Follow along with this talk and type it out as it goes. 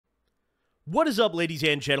What is up, ladies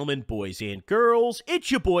and gentlemen, boys and girls? It's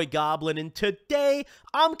your boy Goblin, and today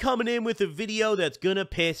I'm coming in with a video that's gonna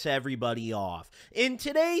piss everybody off. In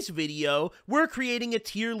today's video, we're creating a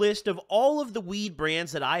tier list of all of the weed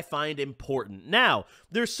brands that I find important. Now,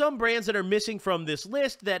 there's some brands that are missing from this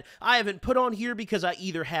list that I haven't put on here because I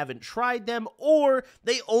either haven't tried them or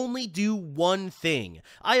they only do one thing.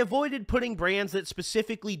 I avoided putting brands that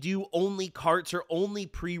specifically do only carts or only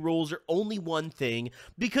pre-rolls or only one thing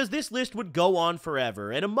because this list would go on forever,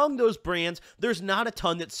 and among those brands, there's not a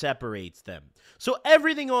ton that separates them. So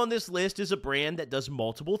everything on this list is a brand that does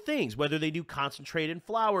multiple things, whether they do concentrate and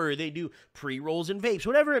flower, or they do pre-rolls and vapes,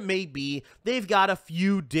 whatever it may be, they've got a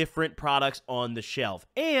few different products on the shelf.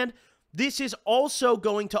 And this is also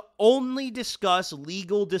going to only discuss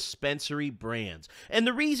legal dispensary brands. And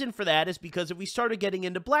the reason for that is because if we started getting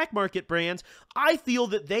into black market brands, I feel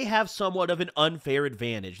that they have somewhat of an unfair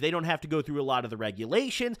advantage. They don't have to go through a lot of the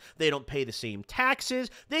regulations. They don't pay the same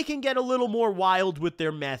taxes. They can get a little more wild with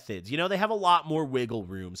their methods. You know, they have a lot more wiggle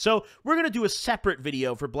room. So we're going to do a separate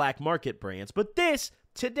video for black market brands. But this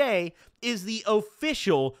today is the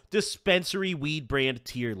official dispensary weed brand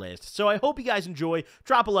tier list. So I hope you guys enjoy.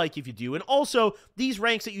 Drop a like if you do. And also, these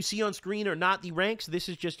ranks that you see on screen are not the ranks. This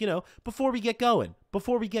is just, before we get going.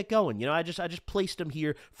 I just placed them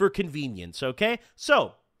here for convenience, okay?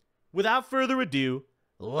 So, without further ado,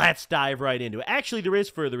 let's dive right into it. Actually, there is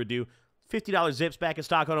further ado. $50 zips back in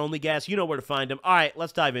stock on Only Gas. You know where to find them. All right,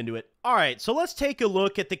 let's dive into it. All right, so let's take a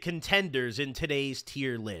look at the contenders in today's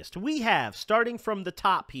tier list. We have, starting from the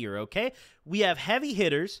top here, okay? We have heavy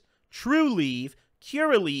hitters, Trulieve,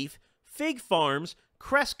 Curaleaf, Fig Farms,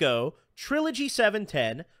 Cresco, Trilogy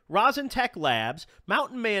 710, Rosin Labs,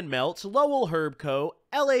 Mountain Man Melts, Lowell Herb Co,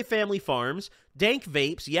 LA Family Farms, Dank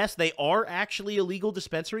Vapes. Yes, they are actually a legal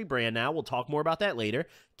dispensary brand now. We'll talk more about that later.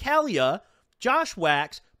 Kalya, Josh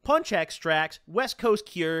Wax, Punch Extracts, West Coast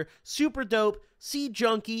Cure, Super Dope, Seed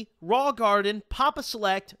Junky, Raw Garden, Papa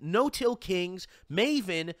Select, No Till Kings,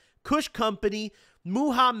 Maven, Kush Company,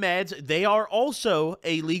 Muha Meds. They are also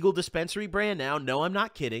a legal dispensary brand now. No, I'm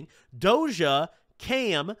not kidding. Doja,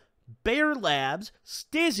 Cam, Bear Labs,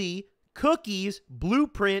 Stiiizy, Cookies,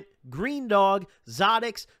 Blueprint, Greendawg,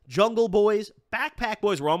 Zatix, Jungle Boyz, Backpack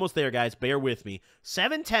Boys. We're almost there, guys. Bear with me.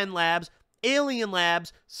 710 Labs,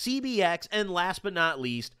 Alienlabs, CBX, and last but not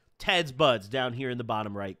least, Ted's Budz down here in the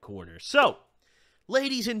bottom right corner. So,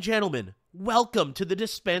 ladies and gentlemen, welcome to the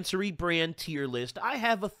dispensary brand tier list. I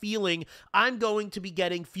have a feeling I'm going to be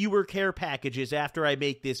getting fewer care packages after I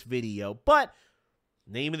make this video, but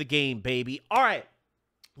name of the game, baby. All right,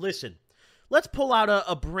 listen, let's pull out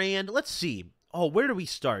a brand. Let's see. Oh, where do we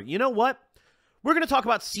start? You know what? We're going to talk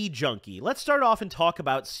about Seed Junky. Let's start off and talk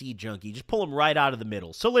about Seed Junky. Just pull them right out of the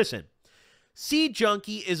middle. So listen. Seed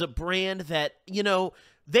Junky is a brand that,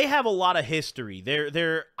 they have a lot of history.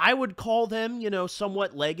 They're I would call them,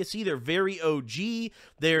 somewhat legacy. They're very OG.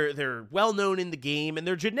 They're well known in the game, and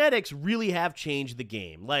their genetics really have changed the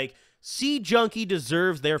game. Like, Seed Junky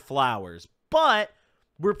deserves their flowers, but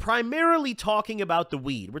we're primarily talking about the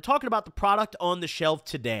weed. We're talking about the product on the shelf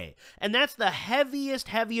today. And that's the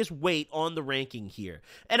heaviest weight on the ranking here.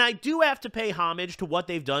 And I do have to pay homage to what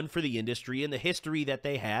they've done for the industry and the history that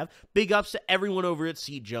they have. Big ups to everyone over at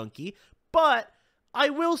Seed Junky. But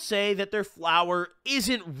I will say that their flower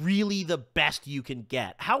isn't really the best you can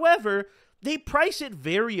get. However, they price it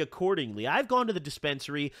very accordingly. I've gone to the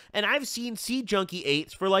dispensary and I've seen Seed Junky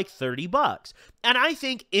 8s for like 30 bucks. And I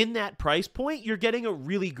think in that price point, you're getting a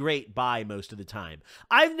really great buy most of the time.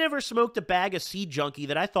 I've never smoked a bag of Seed Junky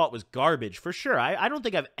that I thought was garbage, for sure. I don't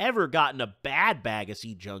think I've ever gotten a bad bag of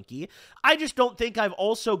Seed Junky. I just don't think I've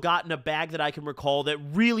also gotten a bag that I can recall that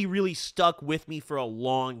really stuck with me for a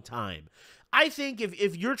long time. I think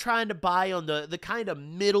if you're trying to buy on the kind of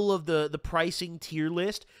middle of the pricing tier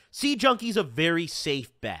list, Seed Junky's a very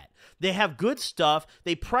safe bet. They have good stuff,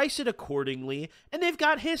 they price it accordingly, and they've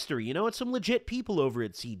got history. It's some legit people over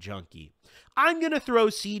at Seed Junky. I'm going to throw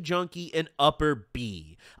Seed Junky an upper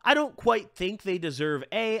B. I don't quite think they deserve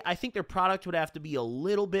A. I think their product would have to be a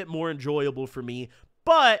little bit more enjoyable for me,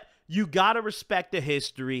 but you gotta respect the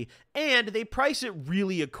history, and they price it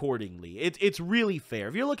really accordingly. It's really fair.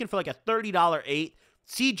 If you're looking for like a $30 8,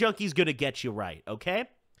 Seed Junky's gonna get you right, okay?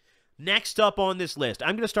 Next up on this list,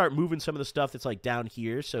 I'm going to start moving some of the stuff that's like down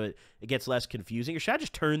here so it gets less confusing. Or should I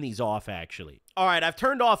just turn these off, actually? All right, I've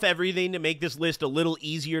turned off everything to make this list a little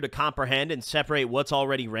easier to comprehend and separate what's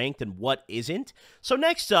already ranked and what isn't. So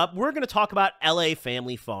next up, we're going to talk about LA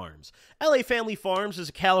Family Farms. LA Family Farms is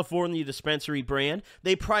a California dispensary brand.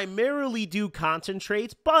 They primarily do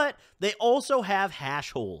concentrates, but they also have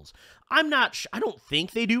hash holes. I don't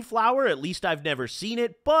think they do flower, at least I've never seen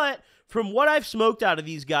it, but from what I've smoked out of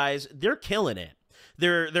these guys, they're killing it.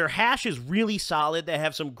 Their hash is really solid. They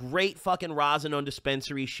have some great fucking rosin on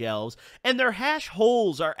dispensary shelves, and their hash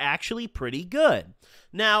holes are actually pretty good.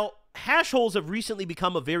 Now, hash holes have recently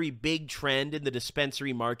become a very big trend in the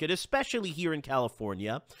dispensary market, especially here in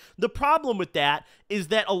California. The problem with that is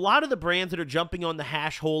that a lot of the brands that are jumping on the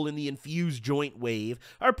hash hole in the infused joint wave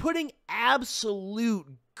are putting absolute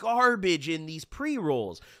garbage in these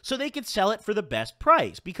pre-rolls so they could sell it for the best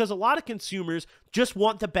price, because a lot of consumers just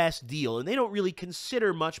want the best deal and they don't really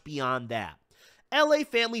consider much beyond that. LA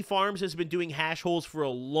Family Farms has been doing hash holes for a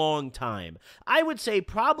long time. I would say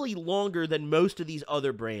probably longer than most of these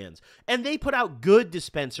other brands. And they put out good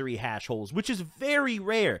dispensary hash holes, which is very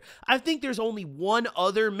rare. I think there's only one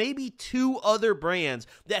other, maybe two other brands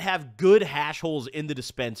that have good hash holes in the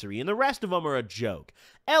dispensary, and the rest of them are a joke.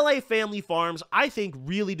 LA Family Farms, I think,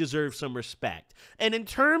 really deserves some respect. And in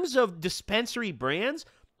terms of dispensary brands,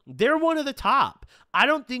 they're one of the top. I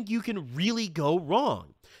don't think you can really go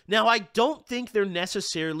wrong. Now, I don't think they're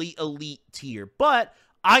necessarily elite tier, but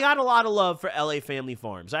I got a lot of love for LA Family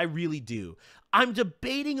Farms. I really do. I'm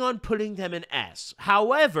debating on putting them in S.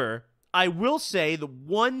 However, I will say the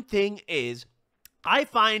one thing is I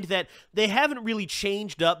find that they haven't really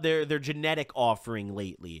changed up their genetic offering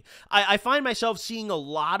lately. I find myself seeing a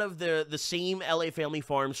lot of the same LA Family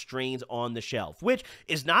Farms strains on the shelf, which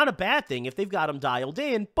is not a bad thing if they've got them dialed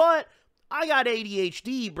in, but I got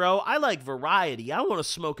ADHD, bro. I like variety. I want to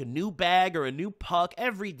smoke a new bag or a new puck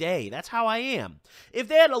every day. That's how I am. If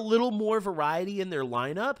they had a little more variety in their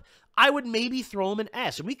lineup, I would maybe throw them an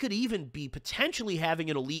S, and we could even be potentially having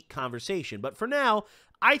an elite conversation. But for now,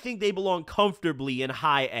 I think they belong comfortably in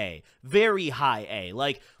high A. Very high A.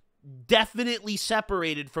 Like, definitely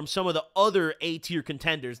separated from some of the other A-tier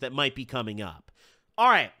contenders that might be coming up. All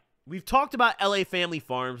right. We've talked about LA Family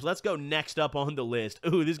Farms. Let's go next up on the list.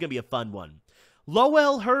 Ooh, this is going to be a fun one.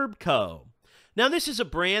 Lowell Herb Co. Now, this is a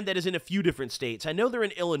brand that is in a few different states. I know they're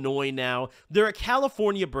in Illinois now. They're a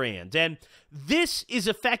California brand, and this is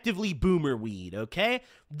effectively boomer weed, okay?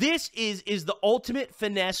 This is the ultimate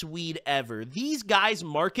finesse weed ever. These guys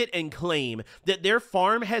market and claim that their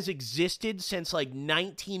farm has existed since like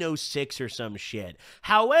 1906 or some shit.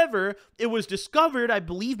 However, it was discovered, I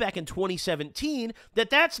believe back in 2017, that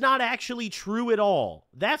that's not actually true at all.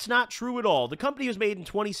 That's not true at all. The company was made in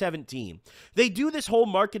 2017. They do this whole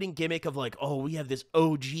marketing gimmick of like, oh, we have this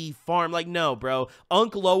OG farm. Like, no, bro.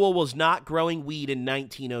 Unc Lowell was not growing weed in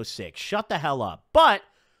 1906. Shut the hell up. But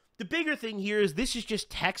the bigger thing here is this is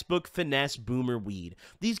just textbook finesse boomer weed.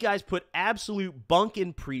 These guys put absolute bunk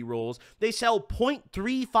in pre-rolls. They sell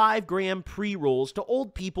 0.35 gram pre-rolls to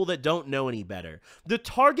old people that don't know any better. The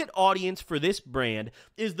target audience for this brand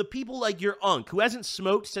is the people like your Unc, who hasn't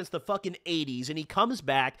smoked since the fucking 80s, and he comes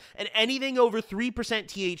back, and anything over 3%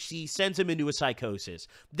 THC sends him into a psychosis.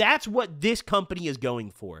 That's what this company is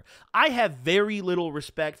going for. I have very little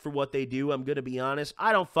respect for what they do, I'm gonna be honest.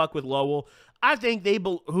 I don't fuck with Lowell. I think they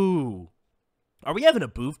ooh. Are we having a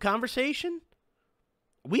booth conversation?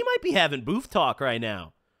 We might be having booth talk right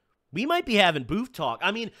now. We might be having booth talk.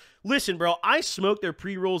 I mean, listen, bro, I smoked their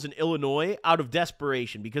pre-rolls in Illinois out of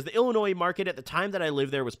desperation because the Illinois market at the time that I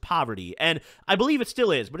lived there was poverty, and I believe it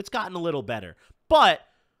still is, but it's gotten a little better. But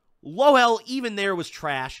Lowell, even there, was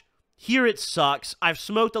trash. Here it sucks. I've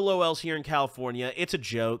smoked the Lowells here in California. It's a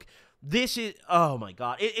joke. This is, oh my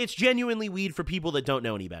God, it's genuinely weed for people that don't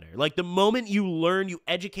know any better. Like, the moment you learn, you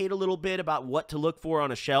educate a little bit about what to look for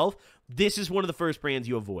on a shelf, this is one of the first brands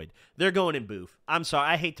you avoid. They're going in booth. I'm sorry,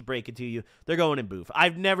 I hate to break it to you. They're going in booth.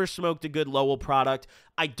 I've never smoked a good Lowell product.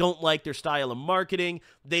 I don't like their style of marketing.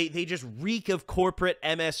 They just reek of corporate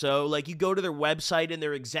MSO. Like, you go to their website and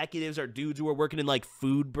their executives are dudes who are working in, like,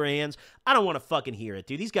 food brands. I don't want to fucking hear it,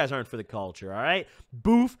 dude. These guys aren't for the culture, all right?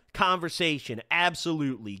 Booth conversation,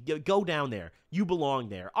 absolutely. Go down there. You belong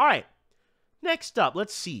there. All right, next up,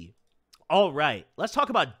 let's see. All right, let's talk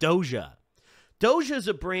about Doja. Doja is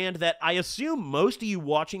a brand that I assume most of you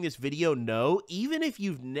watching this video know, even if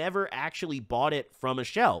you've never actually bought it from a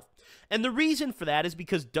shelf. And the reason for that is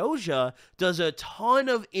because Doja does a ton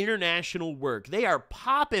of international work. They are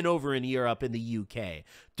popping over in Europe and the UK.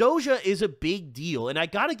 Doja is a big deal, and I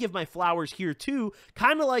gotta give my flowers here too,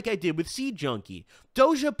 kind of like I did with Seed Junky.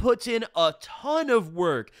 Doja puts in a ton of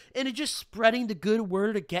work into just spreading the good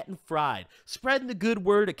word of getting fried, spreading the good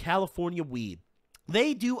word of California weed.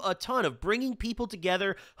 They do a ton of bringing people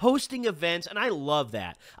together, hosting events, and I love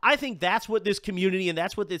that. I think that's what this community and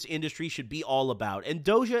that's what this industry should be all about, and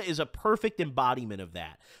Doja is a perfect embodiment of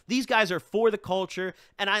that. These guys are for the culture,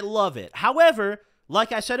 and I love it. However,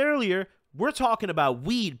 like I said earlier, we're talking about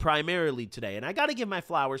weed primarily today, and I got to give my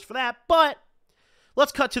flowers for that, but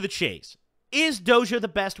let's cut to the chase. Is Doja the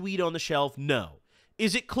best weed on the shelf? No.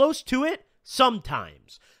 Is it close to it?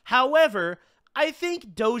 Sometimes. However, I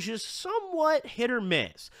think Doja's somewhat hit or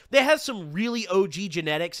miss. They have some really OG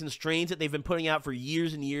genetics and strains that they've been putting out for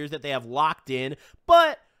years and years that they have locked in,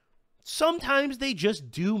 but sometimes they just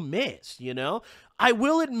do miss, you know? I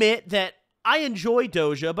will admit that I enjoy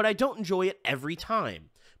Doja, but I don't enjoy it every time.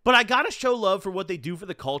 But I gotta show love for what they do for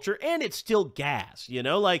the culture, and it's still gas, you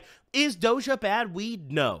know? Like, is Doja bad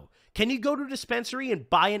weed? No. Can you go to a dispensary and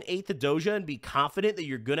buy an eighth of Doja and be confident that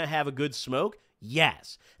you're gonna have a good smoke?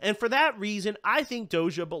 Yes. And for that reason, I think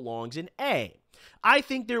Doja belongs in A. I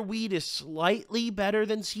think their weed is slightly better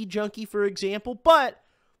than Seed Junky, for example, but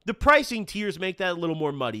the pricing tiers make that a little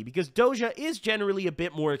more muddy because Doja is generally a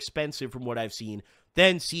bit more expensive from what I've seen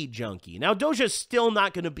than Seed Junky. Now, Doja's still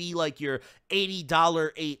not going to be like your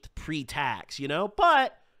 $80 eighth pre-tax, you know,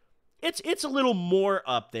 but it's a little more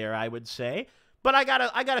up there, I would say. But I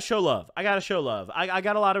gotta show love. I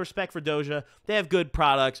got a lot of respect for Doja. They have good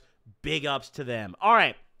products. Big ups to them. All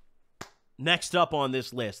right. Next up on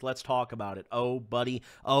this list, let's talk about it. Oh, buddy.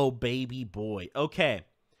 Oh, baby boy. Okay.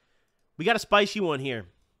 We got a spicy one here.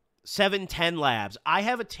 710 Labs. I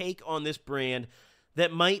have a take on this brand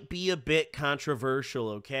that might be a bit controversial,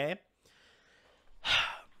 okay?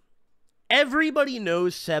 Everybody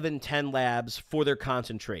knows 710 Labs for their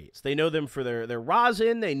concentrates. They know them for their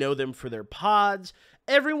rosin. They know them for their pods.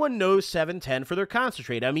 Everyone knows 710 for their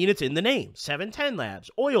concentrate. I mean, it's in the name. 710 Labs,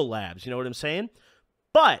 Oil Labs, you know what I'm saying?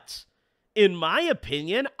 But in my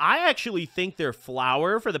opinion, I actually think their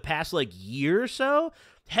flower for the past, like, year or so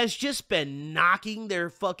has just been knocking their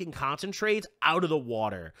fucking concentrates out of the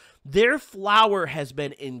water. Their flower has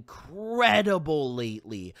been incredible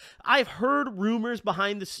lately. I've heard rumors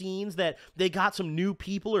behind the scenes that they got some new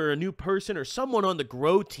people or a new person or someone on the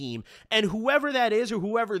grow team, and whoever that is or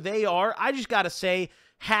whoever they are, I just gotta say,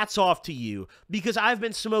 hats off to you, because I've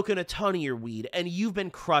been smoking a ton of your weed, and you've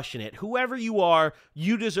been crushing it. Whoever you are,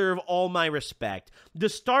 you deserve all my respect. The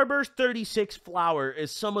Starburst 36 flower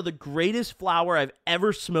is some of the greatest flower I've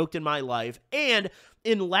ever smoked in my life, and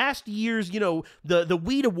in last year's, you know, the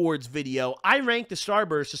Weed Awards video, I ranked the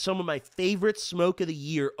Starburst as some of my favorite smoke of the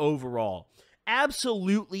year overall.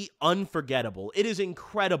 Absolutely unforgettable. It is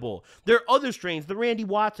incredible. There are other strains, the Randy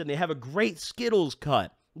Watson, they have a great Skittles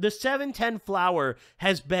cut. The 710 flower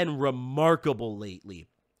has been remarkable lately.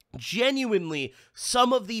 Genuinely,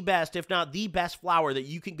 some of the best, if not the best flower that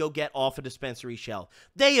you can go get off a dispensary shelf.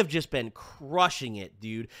 They have just been crushing it,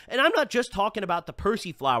 dude. And I'm not just talking about the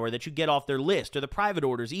Percy flower that you get off their list or the private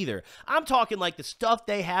orders either. I'm talking like the stuff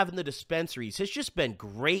they have in the dispensaries has just been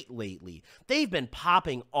great lately. They've been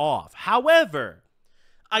popping off. However,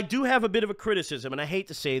 I do have a bit of a criticism, and I hate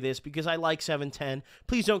to say this because I like 710.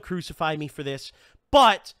 Please don't crucify me for this.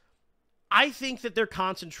 But I think that their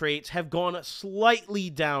concentrates have gone slightly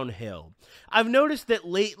downhill. I've noticed that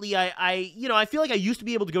lately I feel like I used to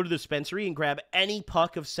be able to go to the dispensary and grab any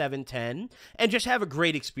puck of 710 and just have a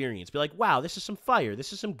great experience. Be like, wow, this is some fire.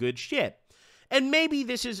 This is some good shit. And maybe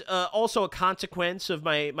this is also a consequence of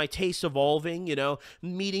my tastes evolving, you know,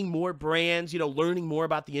 meeting more brands, you know, learning more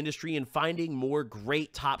about the industry and finding more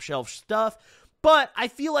great top shelf stuff. But I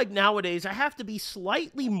feel like nowadays I have to be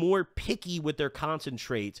slightly more picky with their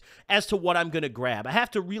concentrates as to what I'm going to grab. I have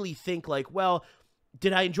to really think like, well,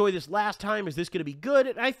 did I enjoy this last time? Is this going to be good?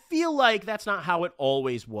 And I feel like that's not how it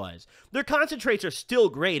always was. Their concentrates are still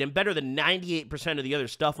great and better than 98% of the other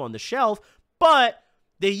stuff on the shelf, but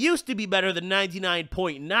they used to be better than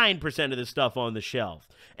 99.9% of the stuff on the shelf.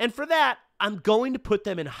 And for that, I'm going to put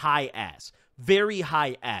them in high S. Very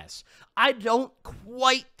high S. I don't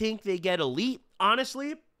quite think they get elite.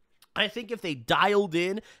 Honestly, I think if they dialed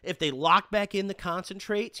in, if they locked back in the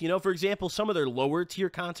concentrates, you know, for example, some of their lower tier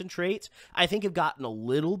concentrates, I think have gotten a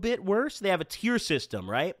little bit worse. They have a tier system,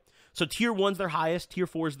 right? So tier 1's their highest, tier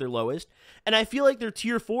 4's their lowest. And I feel like their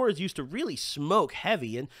tier 4s used to really smoke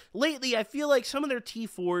heavy. And lately, I feel like some of their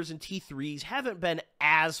T4s and T3s haven't been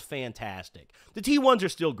as fantastic. The T1s are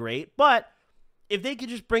still great, but if they could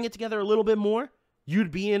just bring it together a little bit more, you'd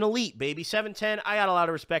be an elite, baby. 710, I got a lot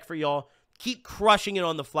of respect for y'all. Keep crushing it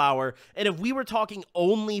on the flower. And if we were talking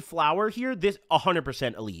only flower here, this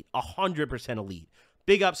 100% elite. 100% elite.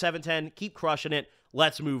 Big up 710. Keep crushing it.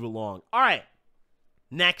 Let's move along. All right.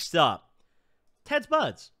 Next up, Ted's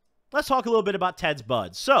Budz. Let's talk a little bit about Ted's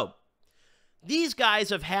Budz. So, these guys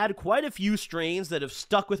have had quite a few strains that have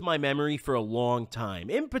stuck with my memory for a long time.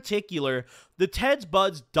 In particular, the Ted's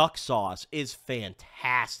Budz Duck Sauce is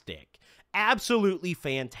fantastic. Absolutely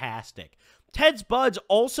fantastic. Ted's Budz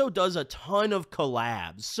also does a ton of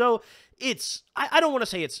collabs. So I don't want to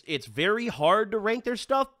say it's very hard to rank their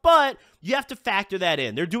stuff, but you have to factor that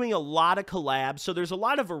in. They're doing a lot of collabs, so there's a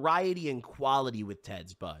lot of variety and quality with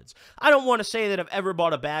Ted's Budz. I don't want to say that I've ever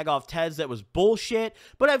bought a bag off Ted's that was bullshit,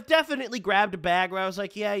 but I've definitely grabbed a bag where I was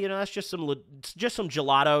like, yeah, you know, that's just some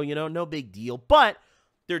gelato, you know, no big deal. But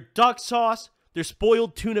their duck sauce, their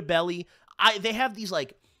spoiled tuna belly, they have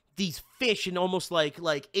these fish and almost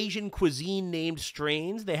like Asian cuisine named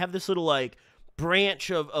strains. They have this little like branch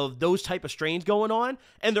of those type of strains going on,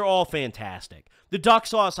 and they're all fantastic. The duck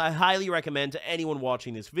sauce I highly recommend to anyone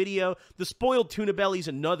watching this video. The spoiled tuna belly is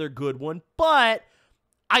another good one, but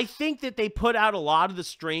I think that they put out a lot of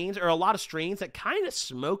strains that kind of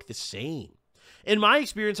smoke the same. In my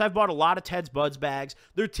experience, I've bought a lot of Ted's Budz bags.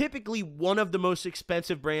 They're typically one of the most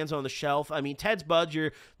expensive brands on the shelf. I mean, Ted's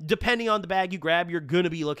Budz, depending on the bag you grab, you're going to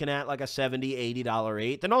be looking at like a $70, $80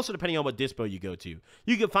 eighth. And also depending on what dispo you go to.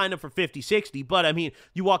 You can find them for $50, $60, but I mean,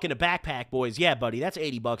 you walk into Backpack Boys, yeah, buddy, that's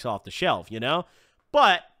 $80 off the shelf, you know?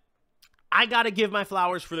 But I got to give my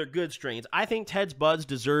flowers for their good strains. I think Ted's Budz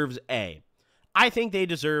deserves A. I think they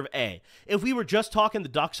deserve A. If we were just talking the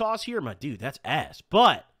duck sauce here, my dude, that's S.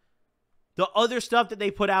 But the other stuff that they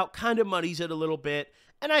put out kind of muddies it a little bit,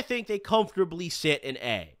 and I think they comfortably sit in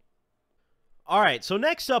A. All right, so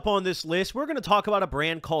next up on this list, we're going to talk about a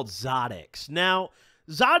brand called Zatix. Now,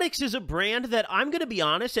 Zatix is a brand that I'm going to be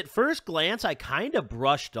honest, at first glance, I kind of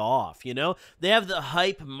brushed off, you know? They have the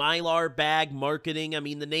hype Mylar bag marketing. I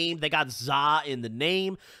mean, the name, they got Za in the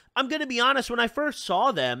name. I'm going to be honest, when I first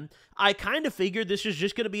saw them, I kind of figured this is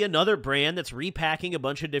just going to be another brand that's repacking a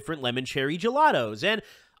bunch of different lemon cherry gelatos, and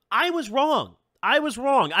I was wrong. I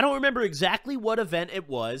don't remember exactly what event it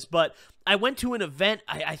was, but I went to an event,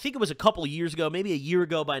 I think it was a couple of years ago, maybe a year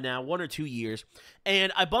ago by now, 1 or 2 years,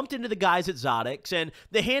 and I bumped into the guys at Zatix, and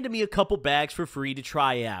they handed me a couple bags for free to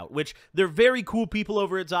try out, which they're very cool people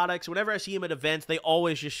over at Zatix. Whenever I see them at events, they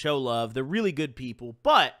always just show love. They're really good people,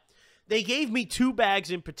 but they gave me 2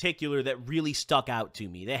 bags in particular that really stuck out to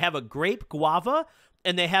me. They have a grape guava,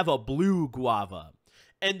 and they have a blue guava.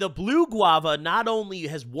 And the blue guava not only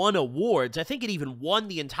has won awards, I think it even won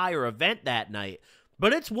the entire event that night,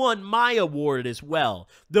 but it's won my award as well.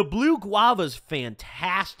 The blue guava's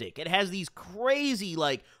fantastic. It has these crazy,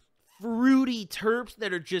 like, fruity terps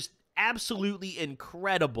that are just absolutely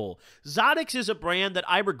incredible. Zatix is a brand that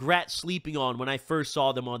I regret sleeping on when I first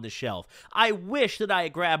saw them on the shelf. I wish that I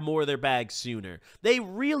had grabbed more of their bags sooner. They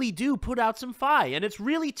really do put out some fi, and it's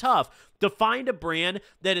really tough to find a brand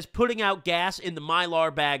that is putting out gas in the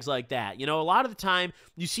Mylar bags like that. You know, a lot of the time,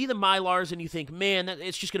 you see the Mylars and you think, man,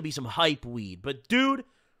 it's just going to be some hype weed. But dude,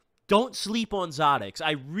 don't sleep on Zatix.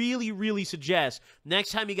 I really, really suggest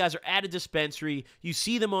next time you guys are at a dispensary, you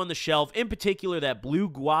see them on the shelf, in particular that blue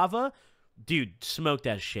guava, dude, smoke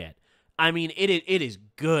that shit. I mean, it is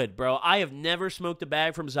good, bro. I have never smoked a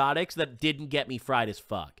bag from Zatix that didn't get me fried as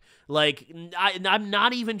fuck. Like, I'm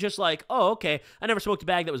not even just like, oh, okay, I never smoked a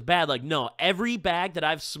bag that was bad. Like, no, every bag that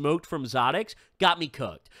I've smoked from Zatix got me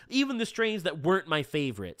cooked. Even the strains that weren't my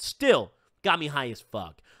favorite still got me high as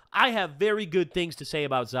fuck. I have very good things to say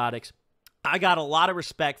about Zatix. I got a lot of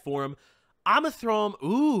respect for them. I'm going to throw them,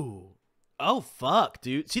 ooh, oh, fuck,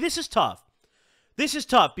 dude. See, this is tough. This is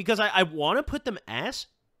tough because I want to put them S,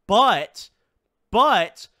 but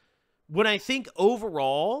when I think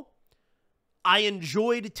overall, I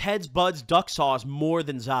enjoyed Ted's Budz duck sauce more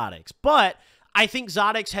than Zatix, but I think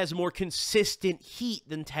Zatix has more consistent heat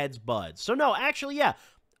than Ted's Budz. So no, actually, yeah,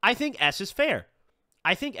 I think S is fair.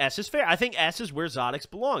 I think S is fair. I think S is where Zatix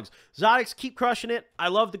belongs. Zatix, keep crushing it. I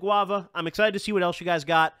love the guava. I'm excited to see what else you guys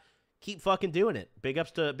got. Keep fucking doing it. Big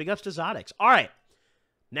ups to Zatix. All right.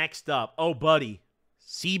 Next up, oh buddy,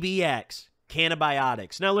 CBX,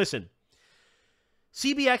 Cannabiotics. Now listen,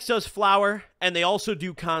 CBX does flower, and they also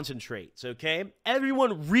do concentrates, okay?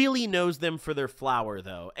 Everyone really knows them for their flower,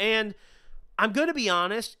 though. And I'm going to be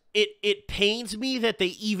honest, it pains me that they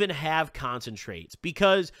even have concentrates,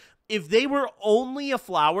 because if they were only a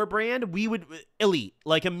flower brand, we would elite,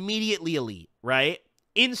 like immediately elite, right?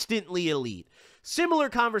 Instantly elite. Similar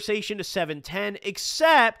conversation to 710,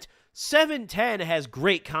 except 710 has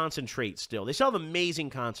great concentrates still. They still have amazing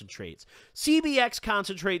concentrates. CBX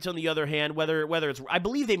concentrates, on the other hand, whether it's, I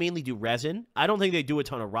believe they mainly do resin. I don't think they do a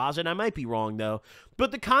ton of rosin. I might be wrong, though.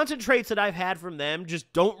 But the concentrates that I've had from them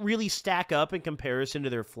just don't really stack up in comparison to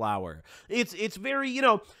their flower. It's very, you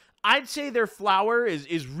know, I'd say their flower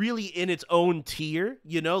is really in its own tier,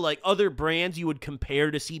 you know, like other brands you would compare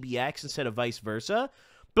to CBX instead of vice versa.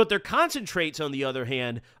 But their concentrates, on the other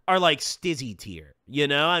hand, are like Stiiizy tier, you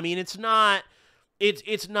know? I mean, it's not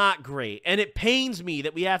It's not great, and it pains me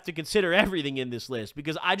that we have to consider everything in this list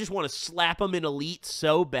because I just want to slap them in elite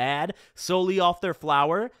so bad solely off their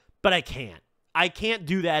flower, but I can't. I can't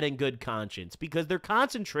do that in good conscience because their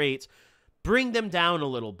concentrates bring them down a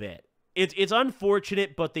little bit. It's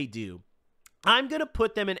unfortunate, but they do. I'm going to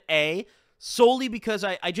put them in A solely because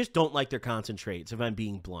I just don't like their concentrates, if I'm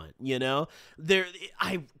being blunt, you know?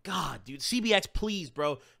 God, dude, CBX, please,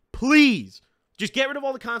 bro. Please. Just get rid of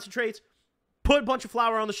all the concentrates. Put a bunch of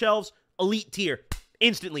flower on the shelves, elite tier,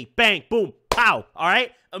 instantly, bang, boom, pow, all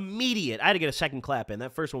right? Immediate. I had to get a second clap in.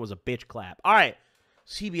 That first one was a bitch clap. All right,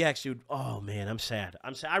 CBX, dude, oh, man, I'm sad.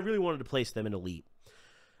 I really wanted to place them in elite.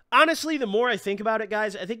 Honestly, the more I think about it,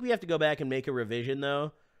 guys, I think we have to go back and make a revision,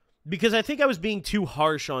 though, because I think I was being too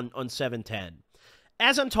harsh on 710.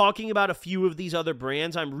 As I'm talking about a few of these other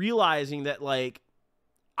brands, I'm realizing that, like,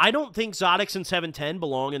 I don't think Zatix and 710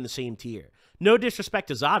 belong in the same tier. No disrespect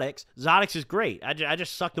to Zatix. Zatix is great. I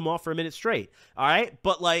just sucked them off for a minute straight. All right?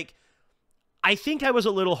 But, like, I think I was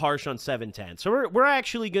a little harsh on 710. So we're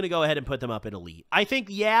actually going to go ahead and put them up in elite. I think,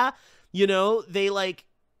 yeah, you know, they, like,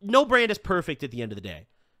 no brand is perfect at the end of the day.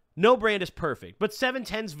 No brand is perfect. But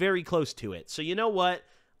 710's very close to it. So you know what?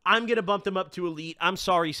 I'm going to bump them up to elite. I'm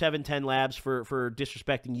sorry, 710 Labs, for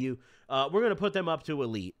disrespecting you. We're going to put them up to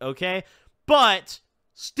elite, okay? But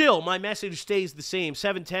still, my message stays the same.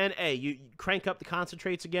 710, hey, you crank up the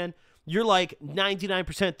concentrates again. You're like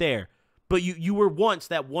 99% there. But you were once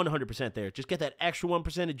that 100% there. Just get that extra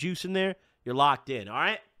 1% of juice in there. You're locked in, all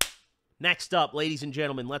right? Next up, ladies and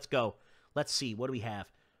gentlemen, let's go. Let's see. What do we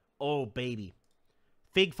have? Oh, baby.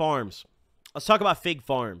 Fig Farms. Let's talk about Fig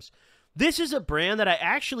Farms. This is a brand that I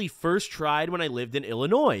actually first tried when I lived in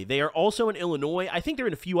Illinois. They are also in Illinois. I think they're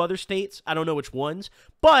in a few other states. I don't know which ones.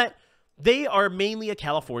 But they are mainly a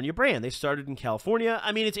California brand. They started in California.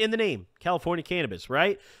 I mean, it's in the name. California cannabis,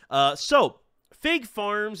 right? So, Fig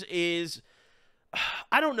Farms is,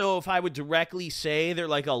 I don't know if I would directly say they're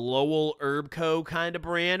like a Lowell Herb Co. kind of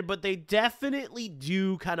brand, but they definitely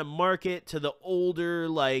do kind of market to the older,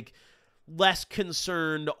 like, less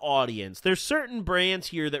concerned audience. There's certain brands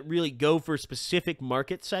here that really go for specific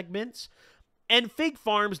market segments, and Fig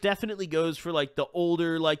Farms definitely goes for, like, the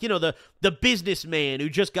older, like, you know, the businessman who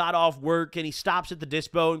just got off work and he stops at the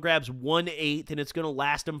dispo and grabs 1/8 and it's going to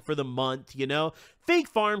last him for the month, you know? Fig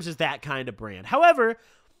Farms is that kind of brand. However,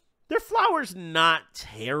 their flower's not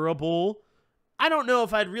terrible. I don't know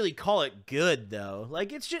if I'd really call it good, though.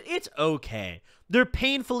 Like, it's okay. They're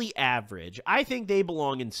painfully average. I think they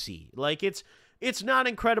belong in C. Like, it's not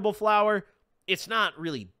incredible flower. It's not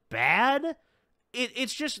really bad.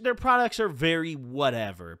 It's just their products are very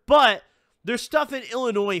whatever. But their stuff in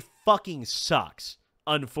Illinois fucking sucks,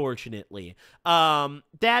 unfortunately.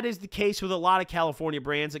 That is the case with a lot of California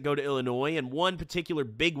brands that go to Illinois, and one particular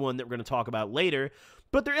big one that we're going to talk about later.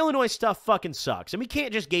 But their Illinois stuff fucking sucks. And we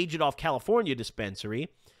can't just gauge it off California dispensary.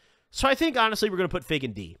 So I think, honestly, we're going to put Fig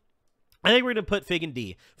in D. I think we're going to put Fig in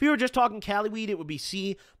D. If we were just talking Cali weed, it would be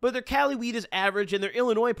C. But their Cali weed is average, and their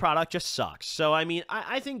Illinois product just sucks. So, I mean,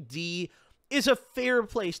 I think D is a fair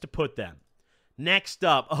place to put them. Next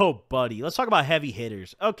up, oh, buddy, let's talk about heavy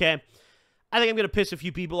hitters. Okay, I think I'm going to piss a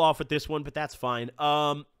few people off with this one, but that's fine.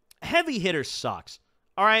 Heavy hitters sucks.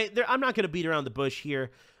 All right, I'm not going to beat around the bush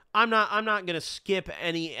here. I'm not going to skip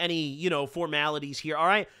any you know, formalities here, all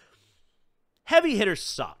right? Heavy hitters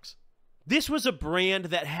sucks. This was a brand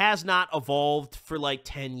that has not evolved for like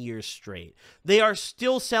 10 years straight. They are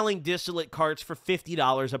still selling distillate carts for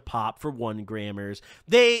 $50 a pop for 1 grammers.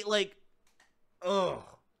 They, like,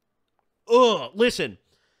 listen,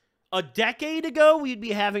 a decade ago, we'd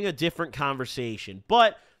be having a different conversation,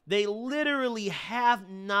 but they literally have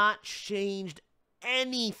not changed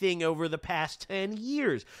anything over the past 10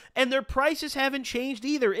 years. And their prices haven't changed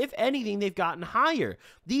either. If anything, they've gotten higher.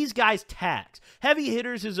 These guys tax. Heavy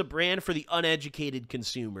Hitters is a brand for the uneducated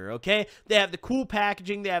consumer, okay? They have the cool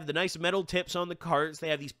packaging. They have the nice metal tips on the carts. They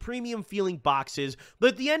have these premium feeling boxes. But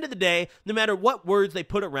at the end of the day, no matter what words they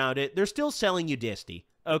put around it, they're still selling you disty,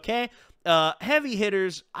 okay? Heavy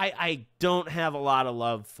Hitters, I don't have a lot of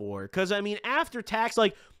love for. Because, I mean, after tax,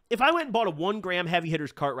 like, if I went and bought a 1 gram Heavy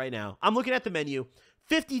Hitters cart right now, I'm looking at the menu,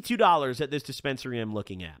 $52 at this dispensary I'm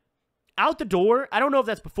looking at. Out the door, I don't know if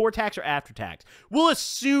that's before tax or after tax. We'll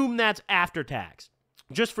assume that's after tax,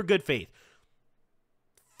 just for good faith.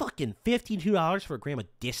 Fucking $52 for a gram of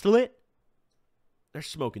distillate? They're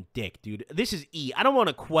smoking dick, dude. This is E. I don't want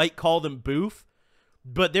to quite call them boof,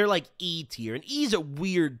 but they're like E tier. And E's a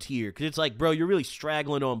weird tier because it's like, bro, you're really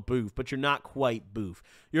straggling on boof, but you're not quite boof.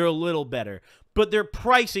 You're a little better. but their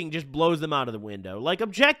pricing just blows them out of the window. Like,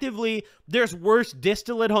 objectively, there's worse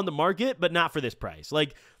distillate on the market, but not for this price.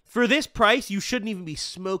 Like, for this price, you shouldn't even be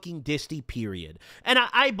smoking disty, period. And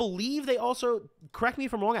I believe they also, correct me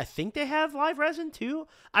if I'm wrong, I think they have live resin too.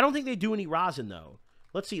 I don't think they do any rosin though.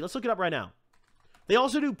 Let's see. Let's look it up right now. They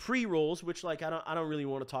also do pre-rolls, which, like, I don't really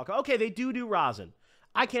want to talk. Okay, they do rosin.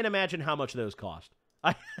 I can't imagine how much those cost.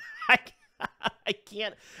 I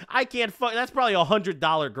can't fuck. That's probably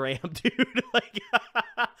 $100 gram, dude. Like,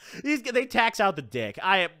 they tax out the dick.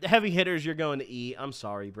 Heavy hitters, you're going to eat. I'm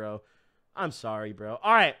sorry, bro. I'm sorry, bro.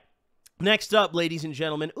 All right. Next up, ladies and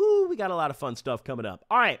gentlemen. Ooh, we got a lot of fun stuff coming up.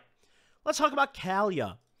 All right. Let's talk about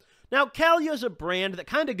Kalya. Now, Kalya is a brand that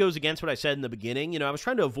kind of goes against what I said in the beginning. You know, I was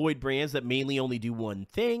trying to avoid brands that mainly only do one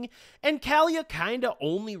thing, and Kalya kind of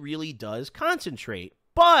only really does concentrate.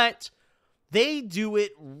 But they do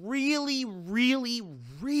it really, really,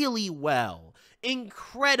 really well.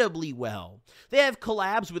 Incredibly well. They have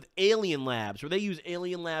collabs with Alienlabs, where they use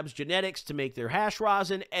Alienlabs genetics to make their hash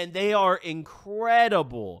rosin, and they are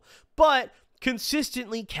incredible. But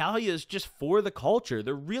consistently, Kalya is just for the culture.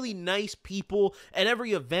 They're really nice people. At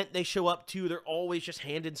every event they show up to, they're always just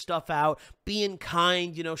handing stuff out, being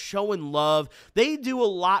kind, you know, showing love. They do a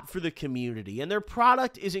lot for the community, and their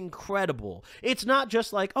product is incredible. It's not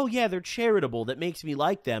just like, oh yeah, they're charitable that makes me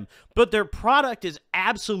like them, but their product is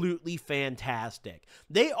absolutely fantastic.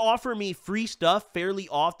 They offer me free stuff fairly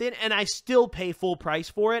often, and I still pay full price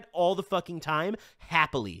for it all the fucking time,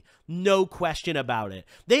 happily. No question about it.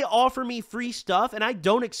 They offer me free stuff, and I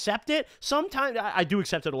don't accept it. Sometimes, I do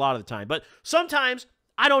accept it a lot of the time, but sometimes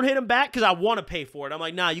I don't hit them back because I want to pay for it. I'm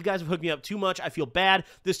like, nah, you guys have hooked me up too much. I feel bad.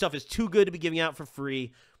 This stuff is too good to be giving out for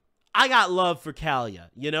free. I got love for Kalya.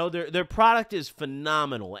 You know, their product is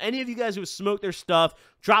phenomenal. Any of you guys who have smoked their stuff,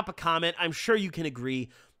 drop a comment. I'm sure you can agree.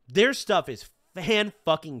 Their stuff is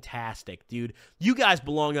fan-fucking-tastic, dude. You guys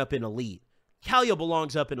belong up in Elite. Kalya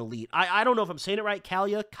belongs up in Elite. I don't know if I'm saying it right.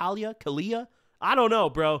 Kalya? I don't know,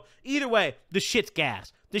 bro. Either way, the shit's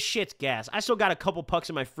gas. The shit's gas. I still got a couple pucks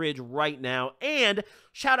in my fridge right now. And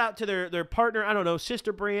shout out to their partner, I don't know,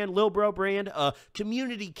 sister brand, Lil Bro brand,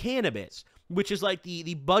 Community Cannabis, which is like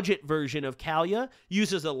the budget version of Kalya.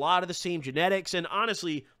 Uses a lot of the same genetics. And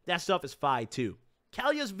honestly, that stuff is fire too.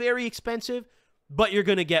 Kalya's very expensive, but you're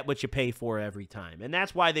going to get what you pay for every time. And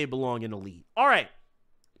that's why they belong in Elite. All right.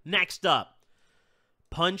 Next up.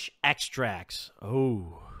 Punch extracts.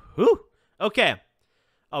 Oh, whew. Okay.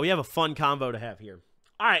 Oh, we have a fun convo to have here.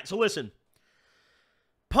 All right, so listen.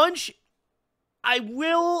 Punch, I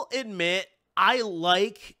will admit, I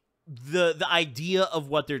like the idea of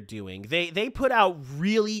what they're doing. They put out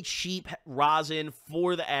really cheap rosin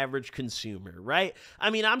for the average consumer, right? I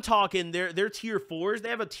mean, I'm talking they're tier 4s. They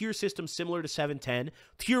have a tier system similar to 710.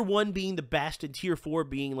 Tier 1 being the best and tier 4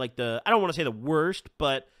 being like I don't want to say the worst,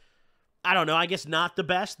 but I don't know, I guess not the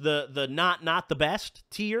best, the not the best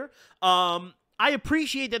tier. I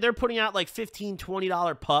appreciate that they're putting out like $15,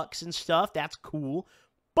 $20 pucks and stuff. That's cool.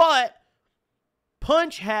 But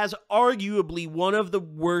Punch has arguably one of the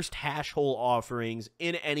worst hash hole offerings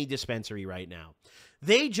in any dispensary right now.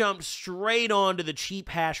 They jumped straight onto the cheap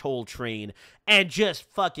hash hole train and just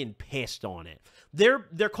fucking pissed on it.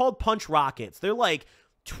 They're called Punch Rockets. They're like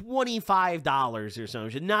 $25 or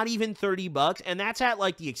something, not even $30, and that's at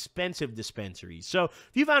like the expensive dispensaries. So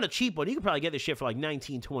if you found a cheap one, you could probably get this shit for like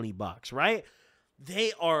 $19, $20, right?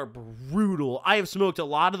 They are brutal. I have smoked a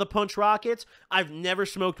lot of the Punch Rockets. I've never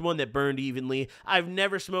smoked one that burned evenly. I've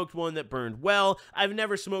never smoked one that burned well. I've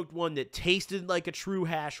never smoked one that tasted like a true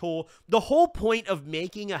hash hole. The whole point of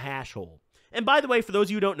making a hash hole, and by the way, for those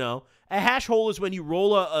of you who don't know, a hash hole is when you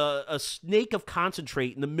roll a snake of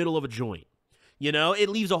concentrate in the middle of a joint. You know, it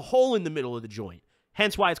leaves a hole in the middle of the joint.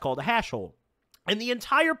 Hence why it's called a hash hole. And the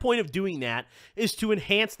entire point of doing that is to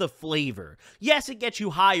enhance the flavor. Yes, it gets you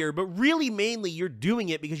higher, but really mainly you're doing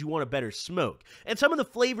it because you want a better smoke. And some of the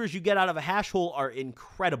flavors you get out of a hash hole are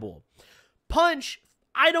incredible. Punch,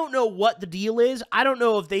 I don't know what the deal is. I don't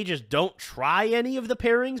know if they just don't try any of the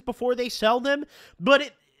pairings before they sell them,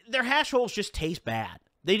 but their hash holes just taste bad.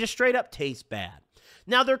 They just straight up taste bad.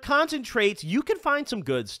 Now, their concentrates, you can find some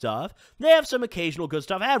good stuff. They have some occasional good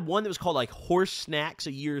stuff. I had one that was called like Horse Snacks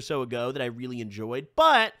a year or so ago that I really enjoyed,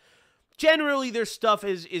 but generally their stuff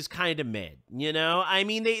is kind of mid, you know? I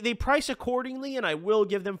mean, they price accordingly, and I will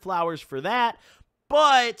give them flowers for that,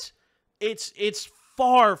 but it's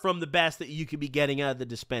far from the best that you could be getting out of the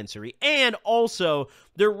dispensary. And also,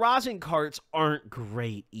 their rosin carts aren't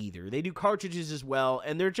great either. They do cartridges as well,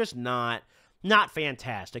 and they're just not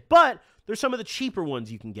fantastic, but there's some of the cheaper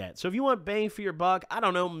ones you can get. So if you want bang for your buck, I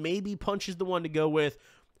don't know, maybe Punch is the one to go with.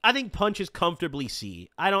 I think Punch is comfortably C.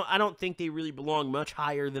 I don't think they really belong much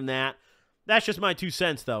higher than that. That's just my 2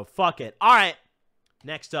 cents, though. Fuck it. All right.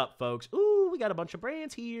 Next up, folks. Ooh, we got a bunch of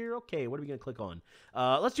brands here. Okay, what are we going to click on?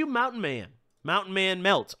 Let's do Mountain Man. Mountain Man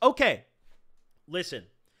Melts. Okay. Listen.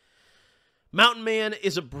 Mountain Man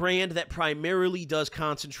is a brand that primarily does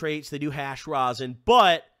concentrates. They do hash rosin,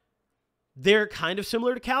 but they're kind of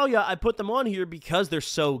similar to Kalya. I put them on here because they're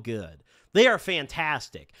so good. They are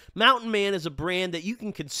fantastic. Mountain Man is a brand that you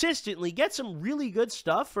can consistently get some really good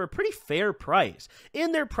stuff for a pretty fair price.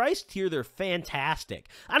 In their price tier, they're fantastic.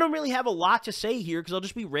 I don't really have a lot to say here because I'll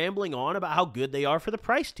just be rambling on about how good they are for the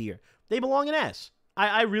price tier. They belong in S.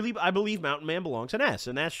 I believe Mountain Man belongs in S,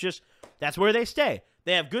 and that's where they stay.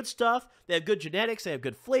 They have good stuff, they have good genetics, they have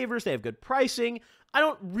good flavors, they have good pricing. I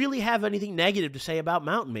don't really have anything negative to say about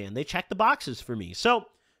Mountain Man. They check the boxes for me. So,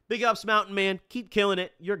 big ups, Mountain Man. Keep killing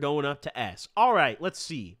it. You're going up to S. All right, let's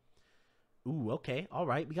see. Ooh, okay. All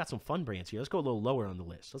right, we got some fun brands here. Let's go a little lower on the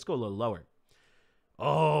list. Let's go a little lower.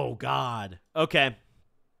 Oh, God. Okay.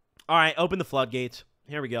 All right, open the floodgates.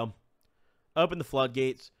 Here we go. Open the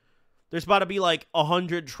floodgates. There's about to be like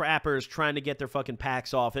 100 trappers trying to get their fucking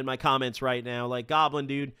packs off in my comments right now. Like, Goblin,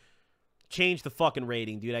 dude, change the fucking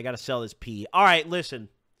rating, dude. I got to sell this pee. All right, listen.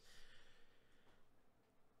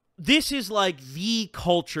 This is like the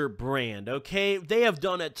culture brand, okay? They have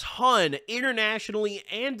done a ton internationally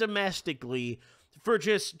and domestically for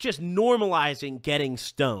just normalizing getting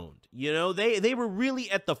stoned. You know, they were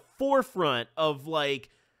really at the forefront of like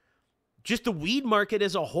just the weed market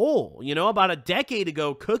as a whole. You know, about a decade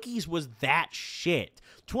ago, cookies was that shit.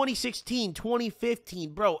 2016,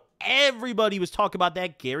 2015, bro, everybody was talking about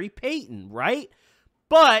that Gary Payton, right?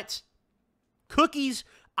 But cookies,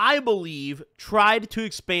 I believe, tried to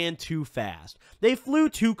expand too fast. They flew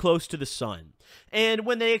too close to the sun. And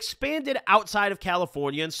when they expanded outside of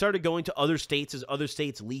California and started going to other states as other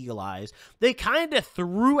states legalized, they kind of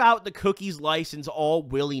threw out the cookies license all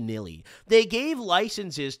willy-nilly. They gave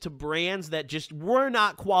licenses to brands that just were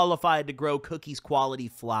not qualified to grow cookies quality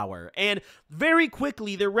flower. And very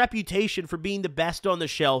quickly, their reputation for being the best on the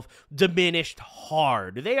shelf diminished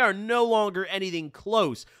hard. They are no longer anything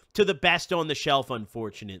close to the best on the shelf,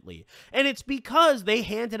 unfortunately. And it's because they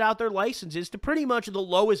handed out their licenses to pretty much the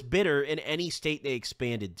lowest bidder in any state they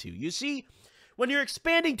expanded to. You see, when you're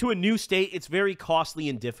expanding to a new state, it's very costly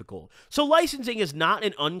and difficult. So licensing is not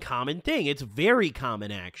an uncommon thing. It's very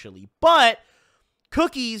common, actually. But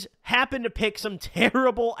cookies happen to pick some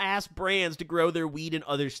terrible-ass brands to grow their weed in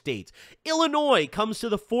other states. Illinois comes to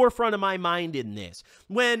the forefront of my mind in this.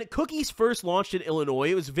 When cookies first launched in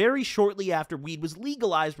Illinois, it was very shortly after weed was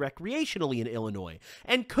legalized recreationally in Illinois.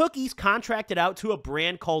 And cookies contracted out to a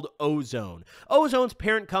brand called Ozone. Ozone's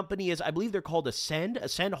parent company is, I believe they're called Ascend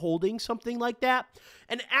Holdings, something like that.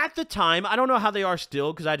 And at the time, I don't know how they are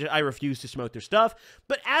still because I refuse to smoke their stuff,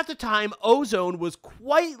 but at the time, Ozone was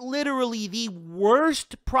quite literally the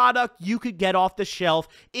worst product you could get off the shelf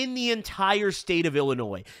in the entire state of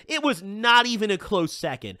Illinois. It was not even a close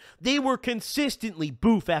second. They were consistently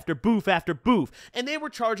boof after boof after boof, and they were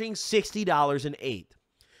charging $60 an eighth.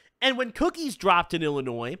 And when cookies dropped in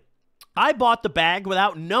Illinois, I bought the bag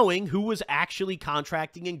without knowing who was actually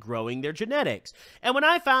contracting and growing their genetics. And when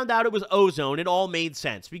I found out it was Ozone, it all made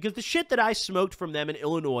sense because the shit that I smoked from them in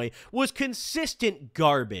Illinois was consistent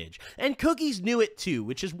garbage. And cookies knew it too,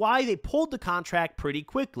 which is why they pulled the contract pretty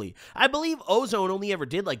quickly. I believe Ozone only ever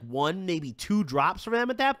did like 1, maybe 2 drops from them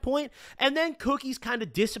at that point, and then cookies kind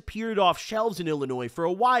of disappeared off shelves in Illinois for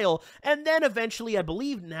a while, and then eventually, I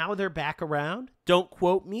believe now they're back around. Don't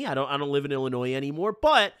quote me, I don't live in Illinois anymore,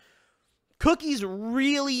 but cookies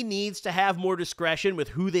really needs to have more discretion with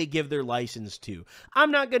who they give their license to. I'm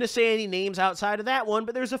not going to say any names outside of that one,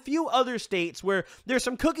 but there's a few other states where there's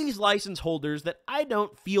some cookies license holders that I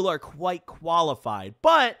don't feel are quite qualified.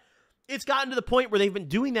 But it's gotten to the point where they've been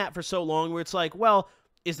doing that for so long where it's like, well,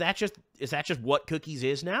 is that just what cookies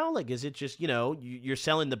is now? Like, is it just, you know, you're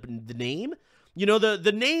selling the name? You know,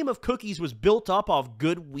 the name of cookies was built up off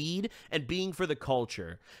good weed and being for the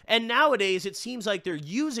culture. And nowadays, it seems like they're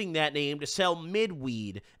using that name to sell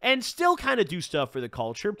mid-weed and still kind of do stuff for the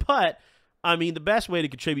culture. But, I mean, the best way to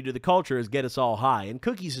contribute to the culture is get us all high. And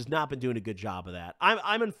cookies has not been doing a good job of that.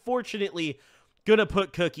 I'm unfortunately going to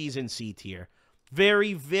put cookies in C tier.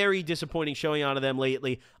 Very, very disappointing showing out of them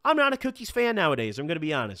lately. I'm not a cookies fan nowadays, I'm going to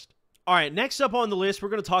be honest. All right, next up on the list, we're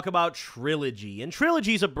going to talk about Trilogy. And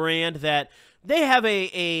Trilogy is a brand that they have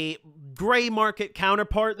a gray market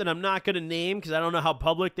counterpart that I'm not going to name because I don't know how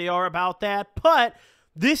public they are about that. But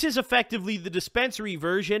This is effectively the dispensary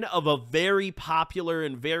version of a very popular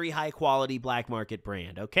and very high-quality black market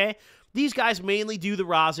brand, okay? These guys mainly do the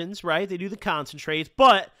rosins, right? They do the concentrates,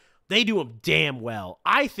 but they do them damn well.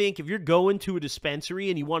 I think if you're going to a dispensary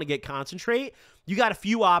and you want to get concentrate, you got a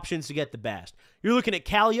few options to get the best. You're looking at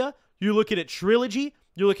Kalya, you're looking at Trilogy,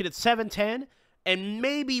 you're looking at 710, and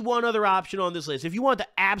maybe one other option on this list. If you want the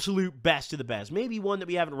absolute best of the best, maybe one that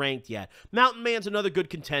we haven't ranked yet. Mountain Man's another good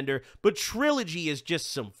contender, but Trilogy is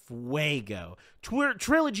just some fuego.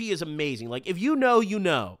 Trilogy is amazing. Like, if you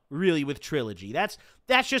know, really, with Trilogy. That's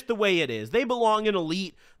just the way it is. They belong in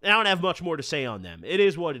Elite, and I don't have much more to say on them. It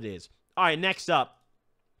is what it is. All right, next up.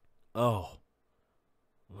 Oh.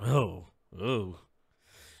 Okay.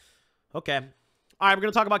 All right, we're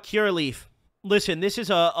going to talk about Curaleaf. Listen, this is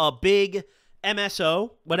a big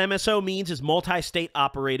MSO. What MSO means is multi-state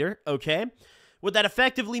operator, okay? What that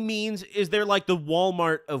effectively means is they're like the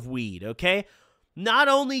Walmart of weed, okay? Not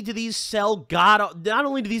only do these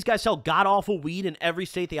guys sell god-awful weed in every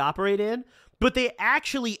state they operate in, but they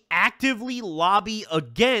actually actively lobby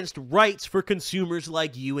against rights for consumers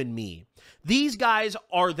like you and me. These guys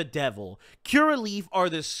are the devil. Curaleaf are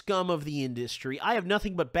the scum of the industry. I have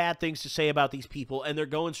nothing but bad things to say about these people, and they're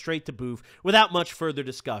going straight to boof without much further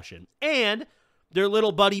discussion. And their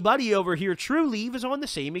little buddy over here, Trulieve, is on the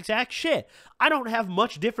same exact shit. I don't have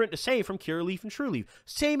much different to say from Curaleaf and Trulieve.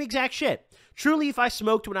 Same exact shit. Trulieve I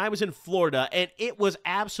smoked when I was in Florida, and it was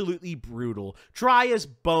absolutely brutal. Dry as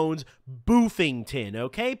bones, boofington,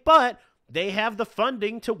 okay? But they have the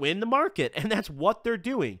funding to win the market, and that's what they're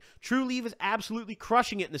doing. Trulieve is absolutely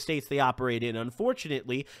crushing it in the states they operate in,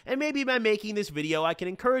 unfortunately, and maybe by making this video, I can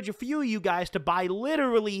encourage a few of you guys to buy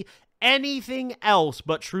literally anything else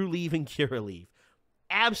but Trulieve and Curaleaf.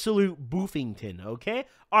 Absolute boofington, okay?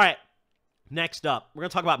 All right, next up, we're going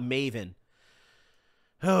to talk about Maven.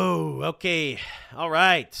 Oh, okay, all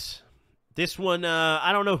right. This one,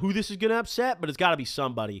 I don't know who this is going to upset, but it's got to be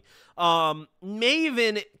somebody.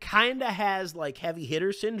 Maven kind of has, like, heavy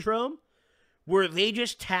hitter syndrome, where they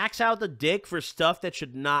just tax out the dick for stuff that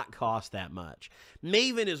should not cost that much.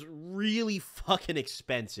 Maven is really fucking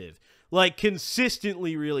expensive. Like,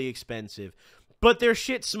 consistently really expensive. But their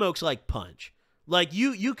shit smokes like punch. Like,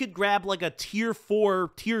 you could grab, like, a tier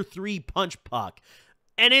 4, tier 3 punch puck,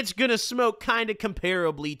 and it's going to smoke kind of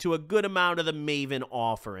comparably to a good amount of the Maven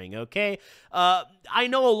offering, okay? I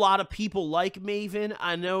know a lot of people like Maven.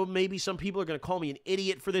 I know maybe some people are going to call me an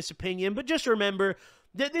idiot for this opinion, but just remember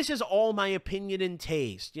that this is all my opinion and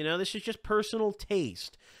taste. You know, this is just personal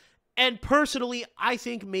taste. And personally, I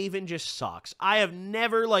think Maven just sucks. I have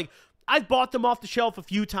never, like, I've bought them off the shelf a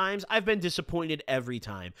few times. I've been disappointed every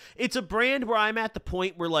time. It's a brand where I'm at the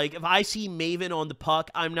point where, like, if I see Maven on the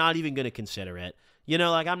puck, I'm not even going to consider it. You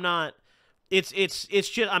know, like, I'm not, it's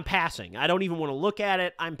just, I'm passing. I don't even want to look at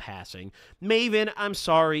it. I'm passing. Maven, I'm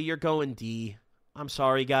sorry, you're going D. I'm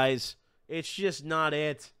sorry, guys. It's just not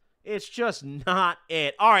it. It's just not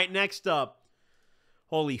it. All right, next up.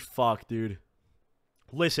 Holy fuck, dude.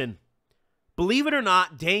 Listen, believe it or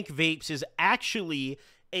not, Dank Vapes is actually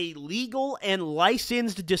a legal and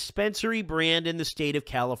licensed dispensary brand in the state of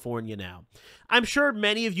California now. I'm sure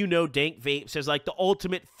many of you know Dank Vapes as like the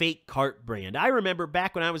ultimate fake cart brand. I remember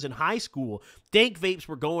back when I was in high school, Dank Vapes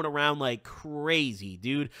were going around like crazy,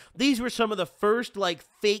 dude. These were some of the first like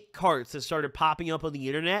fake carts that started popping up on the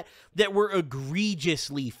internet that were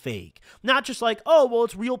egregiously fake. Not just like, oh, well,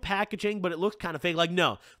 it's real packaging, but it looks kind of fake. Like,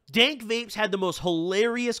 no. Dank Vapes had the most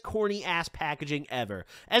hilarious, corny-ass packaging ever,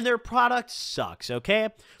 and their product sucks, okay?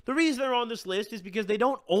 The reason they're on this list is because they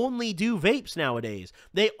don't only do vapes nowadays.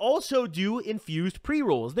 They also do infused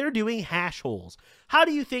pre-rolls. They're doing hash holes. How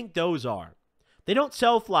do you think those are? They don't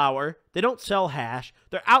sell flour. They don't sell hash.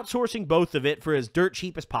 They're outsourcing both of it for as dirt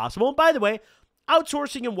cheap as possible. And by the way,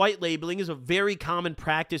 outsourcing and white labeling is a very common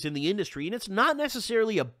practice in the industry, and it's not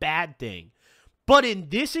necessarily a bad thing. But in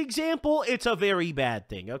this example, it's a very bad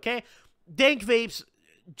thing, okay? Dank Vapes,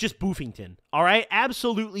 just boofington, all right?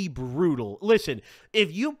 Absolutely brutal. Listen,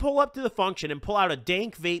 if you pull up to the function and pull out a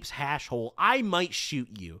Dank Vapes hash hole, I might shoot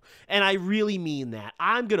you. And I really mean that.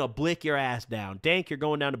 I'm going to blick your ass down. Dank, you're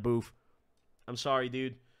going down to boof. I'm sorry,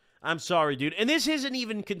 dude. I'm sorry, dude. And this isn't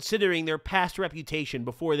even considering their past reputation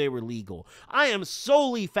before they were legal. I am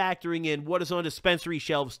solely factoring in what is on dispensary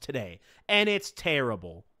shelves today. And it's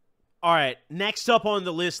terrible. All right, next up on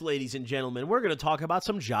the list, ladies and gentlemen, we're going to talk about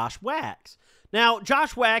some Josh Wax. Now,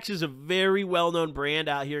 Josh Wax is a very well-known brand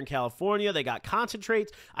out here in California. They got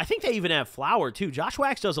concentrates. I think they even have flour, too. Josh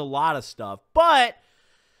Wax does a lot of stuff, but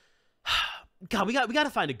God, we got to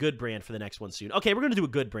find a good brand for the next one soon. Okay, we're going to do a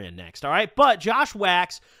good brand next, all right? But Josh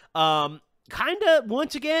Wax, kind of,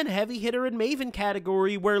 once again, heavy hitter in Maven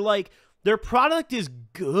category where, like, their product is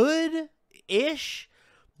good-ish,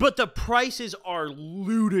 but the prices are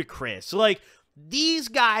ludicrous. Like, these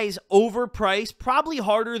guys overprice probably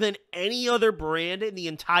harder than any other brand in the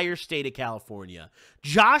entire state of California.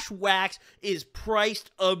 Josh Wax is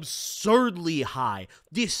priced absurdly high,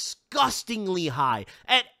 disgustingly high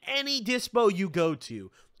at any dispo you go to.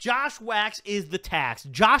 Josh Wax is the tax.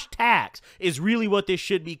 Josh Tax is really what this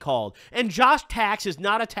should be called. And Josh Tax is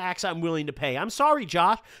not a tax I'm willing to pay. I'm sorry,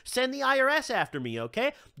 Josh. Send the IRS after me,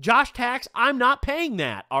 okay? Josh Tax, I'm not paying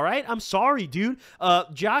that, all right? I'm sorry, dude.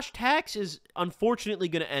 Josh Tax is unfortunately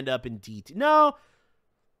going to end up in DT. No.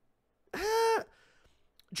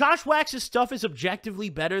 Josh Wax's stuff is objectively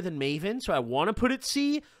better than Maven, so I want to put it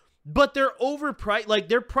C, but they're overpriced. Like,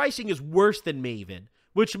 their pricing is worse than Maven,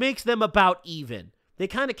 which makes them about even. They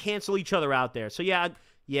kind of cancel each other out there. So,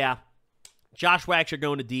 yeah. Josh Wax, you're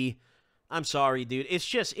going to D. I'm sorry, dude. It's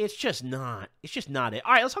just not it.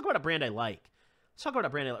 All right, let's talk about a brand I like.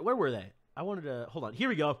 Where were they? I wanted to, hold on. Here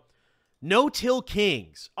we go. No Till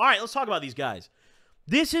Kings. All right, let's talk about these guys.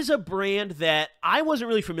 This is a brand that I wasn't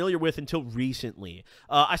really familiar with until recently.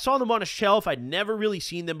 I saw them on a shelf. I'd never really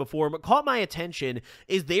seen them before. What caught my attention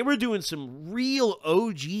is they were doing some real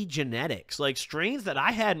OG genetics, like strains that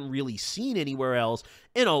I hadn't really seen anywhere else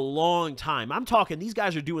in a long time. I'm talking, these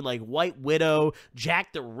guys are doing like White Widow,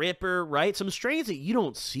 Jack the Ripper, right? Some strains that you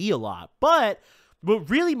don't see a lot. But what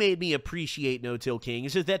really made me appreciate No Till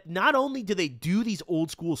Kings is that not only do they do these old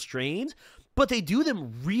school strains, but they do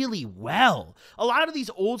them really well. A lot of these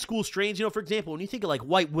old school strains, you know, for example, when you think of like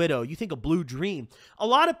White Widow, you think of Blue Dream, a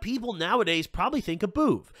lot of people nowadays probably think of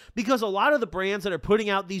Boof, because a lot of the brands that are putting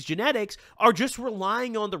out these genetics are just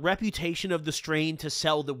relying on the reputation of the strain to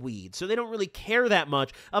sell the weed. So they don't really care that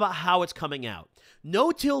much about how it's coming out.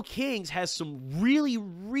 No Till Kings has some really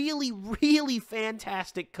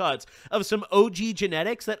fantastic cuts of some OG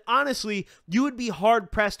genetics that honestly, you would be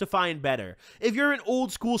hard pressed to find better. If you're an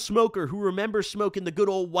old school smoker who remembers smoking the good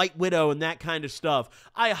old White Widow and that kind of stuff,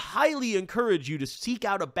 I highly encourage you to seek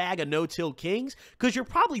out a bag of No Till Kings because you're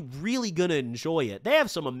probably really going to enjoy it. They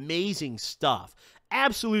have some amazing stuff.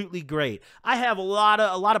 Absolutely great. I have a lot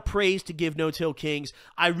of praise to give No Till Kings.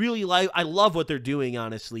 I love what they're doing,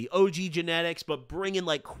 honestly. OG genetics, but bringing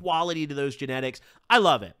like quality to those genetics. I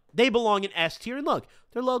love it. They belong in S tier, and look,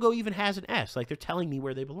 their logo even has an S. Like, they're telling me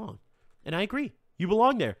where they belong. And I agree. You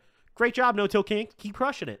belong there. Great job, No Till Kings. Keep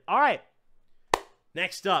crushing it. All right.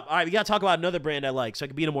 Next up. All right, we got to talk about another brand I like so I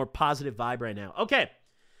can be in a more positive vibe right now. Okay.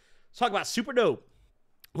 Let's talk about Super Dope.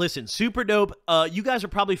 Listen, Super Dope, you guys are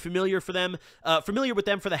probably familiar with them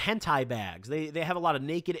for the hentai bags. They have a lot of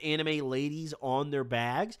naked anime ladies on their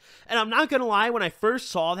bags. And I'm not going to lie, when I first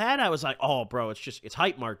saw that, I was like, oh, bro, it's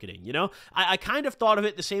hype marketing, you know? I kind of thought of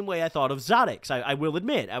it the same way I thought of Zatix, I will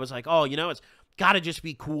admit. I was like, oh, you know, it's got to just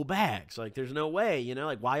be cool bags. Like, there's no way, you know?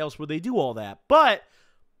 Like, why else would they do all that? But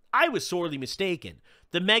I was sorely mistaken.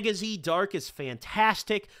 The Mega Z Dark is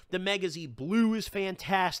fantastic. The Mega Z Blue is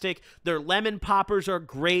fantastic. Their lemon poppers are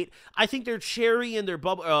great. I think their cherry and their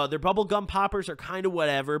bubblegum poppers are kind of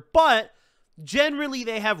whatever, but generally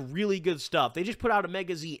they have really good stuff. They just put out a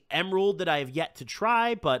Mega Z Emerald that I have yet to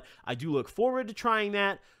try, but I do look forward to trying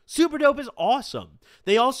that. Super Dope is awesome.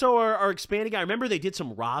 They also are expanding. I remember they did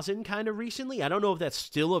some rosin kind of recently. I don't know if that's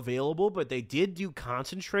still available, but they did do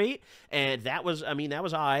concentrate, and that was all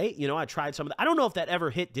right. You know, I tried some of that. I don't know if that ever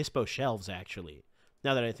hit dispo shelves, actually,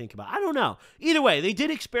 now that I think about it. I don't know. Either way, they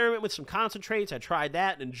did experiment with some concentrates. I tried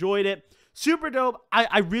that and enjoyed it. Super Dope,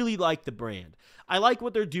 I really like the brand. I like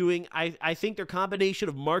what they're doing. I think their combination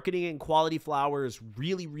of marketing and quality flower is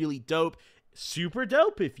really dope. Super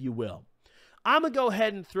Dope, if you will. I'm going to go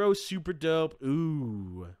ahead and throw Super Dope.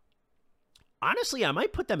 Ooh. Honestly, I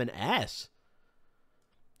might put them in S.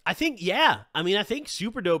 I think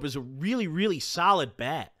Super Dope is a really solid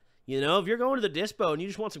bet. You know, if you're going to the dispo and you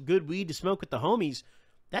just want some good weed to smoke with the homies,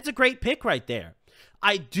 that's a great pick right there.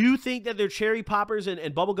 I do think that their cherry poppers and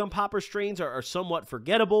bubblegum popper strains are somewhat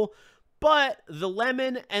forgettable, but the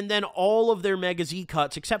lemon and then all of their Mega Z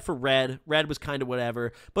cuts, except for Red was kind of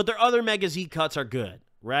whatever, but their other Mega Z cuts are good.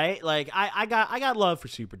 Right? Like, I got love for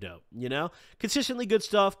Super Dope, you know? Consistently good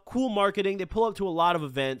stuff, cool marketing. They pull up to a lot of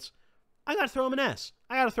events. I got to throw them an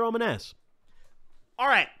S. All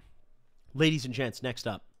right. Ladies and gents, next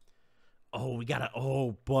up.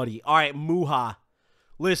 Oh, buddy. All right, Muha.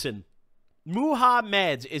 Listen, Muha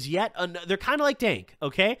Meds is yet another, they're kind of like Dank,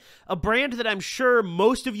 okay? A brand that I'm sure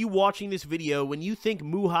most of you watching this video, when you think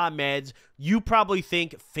Muha Meds, you probably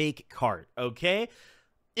think fake cart, okay?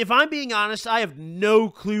 If I'm being honest, I have no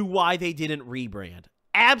clue why they didn't rebrand.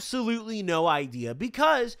 Absolutely no idea,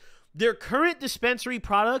 because Their current dispensary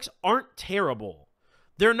products aren't terrible.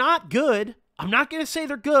 They're not good. I'm not going to say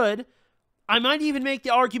they're good. I might even make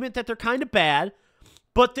the argument that they're kind of bad,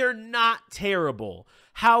 but they're not terrible.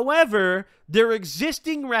 However, their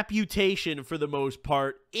existing reputation for the most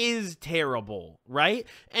part is terrible, right?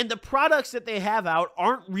 And the products that they have out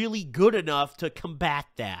aren't really good enough to combat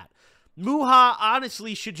that. Muha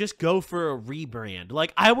honestly should just go for a rebrand.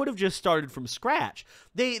 Like, I would have just started from scratch.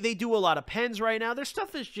 They do a lot of pens right now. Their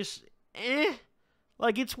stuff is just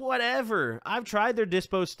like, it's whatever. I've tried their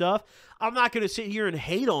dispo stuff. I'm not going to sit here and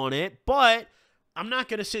hate on it, but I'm not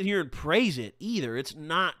going to sit here and praise it either. It's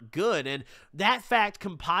not good. And that fact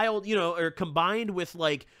compiled, or combined with,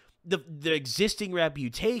 like, the existing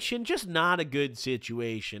reputation, just not a good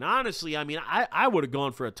situation. Honestly, I mean, I would have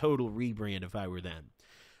gone for a total rebrand if I were them.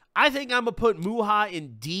 I think I'm going to put Muha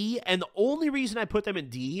in D, and the only reason I put them in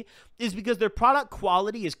D is because their product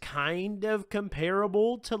quality is kind of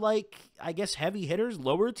comparable to, like, I guess heavy hitters,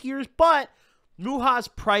 lower tiers, but Muha's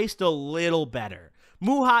priced a little better.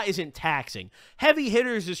 Muha isn't taxing. Heavy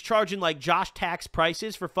hitters is charging, like, Josh tax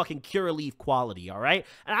prices for fucking Curaleaf quality, all right?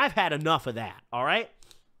 And I've had enough of that, all right?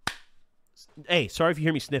 Hey, sorry if you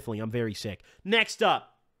hear me sniffling. I'm very sick. Next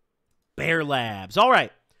up, Bear Labs. All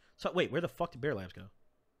right. So, wait, where the fuck did Bear Labs go?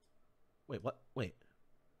 Wait, what?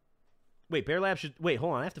 Wait, Bear Labs should... Wait,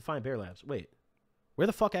 hold on. I have to find Bear Labs. Wait. Where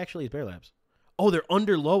the fuck actually is Bear Labs? Oh, they're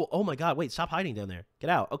under Lowell. Oh, my God. Wait, stop hiding down there. Get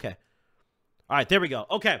out. Okay. All right, there we go.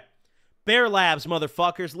 Okay. Bear Labs,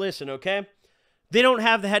 motherfuckers. Listen, okay? They don't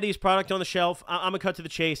have the headiest product on the shelf. I'm going to cut to the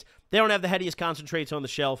chase. They don't have the headiest concentrates on the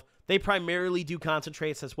shelf. They primarily do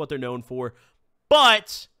concentrates. That's what they're known for.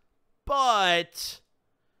 But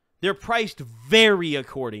they're priced very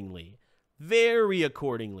accordingly. Very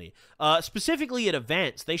accordingly. Specifically at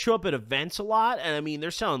events. They show up at events a lot, and I mean, they're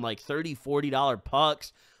selling like $30, $40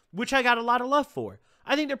 pucks, which I got a lot of love for.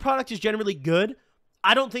 I think their product is generally good.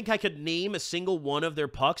 I don't think I could name a single one of their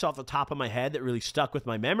pucks off the top of my head that really stuck with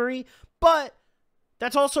my memory, but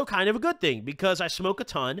that's also kind of a good thing because I smoke a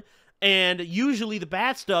ton, and usually the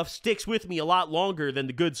bad stuff sticks with me a lot longer than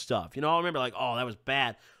the good stuff. You know, I remember like, oh, that was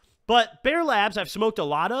bad. But Bear Labs, I've smoked a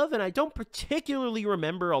lot of, and I don't particularly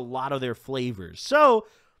remember a lot of their flavors. So,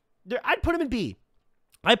 I'd put them in B.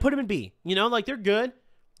 I'd put them in B. You know, like, they're good.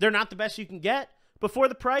 They're not the best you can get. But for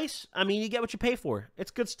the price, I mean, you get what you pay for.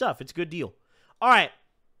 It's good stuff. It's a good deal. All right,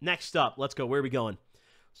 next up. Let's go. Where are we going?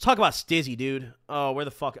 Let's talk about Stiiizy, dude. Oh, where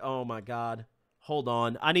the fuck? Oh, my God. Hold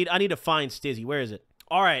on. I need to find Stiiizy. Where is it?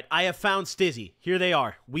 All right, I have found Stiiizy. Here they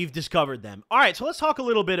are. We've discovered them. All right, so let's talk a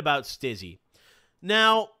little bit about Stiiizy.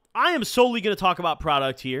 Now, I am solely going to talk about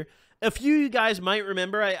product here. A few of you guys might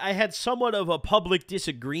remember I had somewhat of a public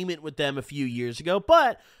disagreement with them a few years ago,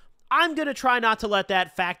 but I'm going to try not to let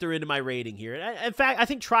that factor into my rating here. In fact, I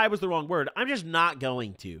think try was the wrong word. I'm just not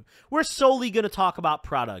going to. We're solely going to talk about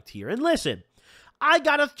product here. And listen, I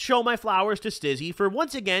got to show my flowers to Stiiizy for,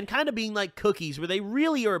 once again, kind of being like cookies, where they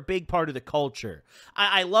really are a big part of the culture.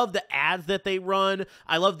 I love the ads that they run.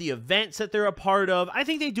 I love the events that they're a part of. I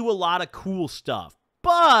think they do a lot of cool stuff.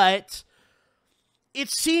 But it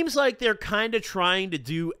seems like they're kind of trying to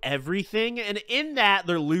do everything, and in that,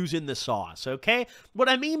 they're losing the sauce, okay? What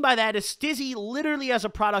I mean by that is Stiiizy literally has a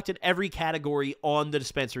product in every category on the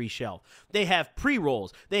dispensary shelf. They have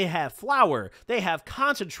pre-rolls, they have flour, they have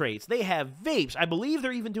concentrates, they have vapes. I believe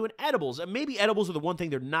they're even doing edibles, and maybe edibles are the one thing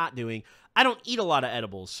they're not doing. I don't eat a lot of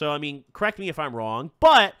edibles, so, I mean, correct me if I'm wrong,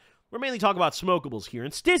 but we're mainly talking about smokables here,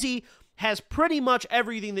 and Stiiizy has pretty much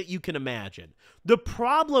everything that you can imagine. The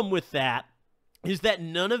problem with that is that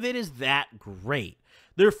none of it is that great.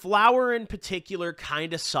 Their flour in particular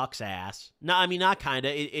kind of sucks ass. No, I mean, not kind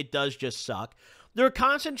of. It does just suck. Their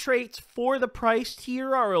concentrates for the price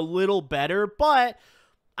tier are a little better, but,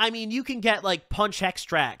 I mean, you can get, like, punch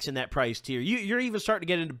extracts in that price tier. You're even starting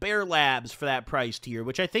to get into Bear Labs for that price tier,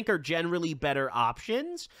 which I think are generally better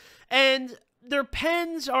options. And their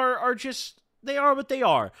pens are just... They are what they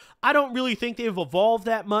are. I don't really think they've evolved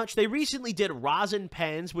that much. They recently did Rosin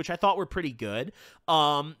pens, which I thought were pretty good.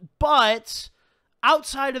 But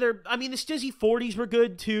outside of their... I mean, the Stiiizy 40s were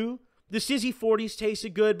good, too. The Stiiizy 40s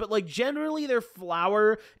tasted good, but, like, generally their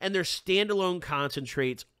flour and their standalone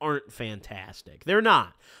concentrates aren't fantastic. They're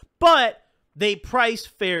not. But they price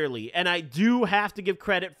fairly, and I do have to give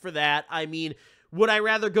credit for that. I mean... Would I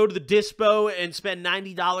rather go to the dispo and spend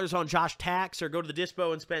 $90 on Josh tax or go to the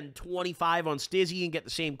dispo and spend $25 on Stiiizy and get the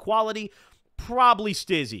same quality? Probably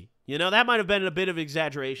Stiiizy. You know, that might have been a bit of an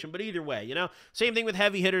exaggeration, but either way, you know, same thing with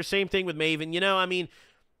heavy hitters, same thing with Maven. You know, I mean,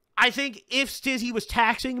 I think if Stiiizy was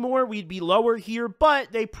taxing more, we'd be lower here,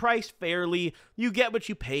 but they price fairly. You get what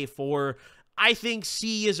you pay for. I think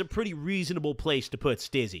C is a pretty reasonable place to put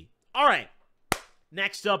Stiiizy. All right.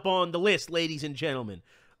 Next up on the list, ladies and gentlemen.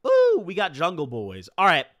 Ooh, we got Jungle Boyz. All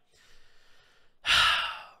right.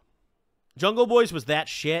 Jungle Boyz was that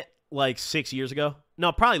shit like 6 years ago.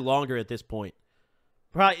 No, probably longer at this point.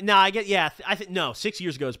 Probably, no, I think, no, 6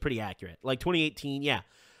 years ago is pretty accurate. Like 2018, yeah.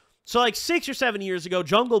 So like 6 or 7 years ago,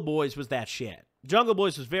 Jungle Boyz was that shit. Jungle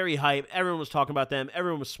Boyz was very hype. Everyone was talking about them.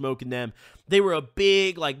 Everyone was smoking them. They were a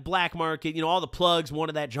big, like, black market. You know, all the plugs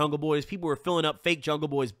wanted that Jungle Boyz. People were filling up fake Jungle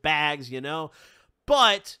Boyz bags, you know.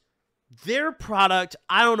 But their product,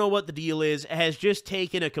 I don't know what the deal is, has just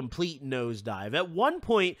taken a complete nosedive. At one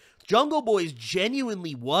point, Jungle Boyz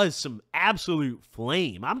genuinely was some absolute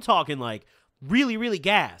flame. I'm talking like really, really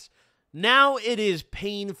gas. Now it is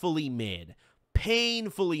painfully mid.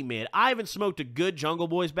 Painfully mid. I haven't smoked a good Jungle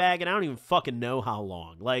Boyz bag, and I don't even fucking know how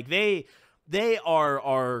long. Like, they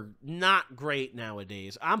are not great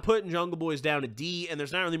nowadays. I'm putting Jungle Boyz down to D, and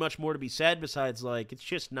there's not really much more to be said besides, like, it's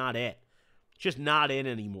just not it. It's just not in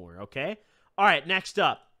anymore, okay? All right, next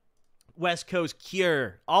up, West Coast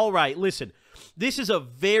Cure. All right, listen, this is a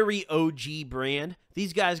very OG brand.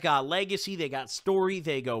 These guys got legacy, they got story,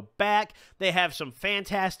 they go back, they have some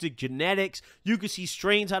fantastic genetics. You can see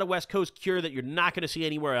strains out of West Coast Cure that you're not going to see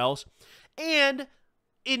anywhere else. And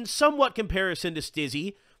in somewhat comparison to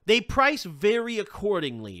Stiiizy, they price very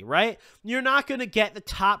accordingly, right? You're not going to get the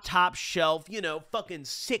top shelf, you know, fucking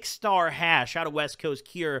 6-star hash out of West Coast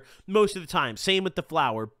Cure most of the time. Same with the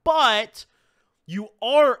flower. But you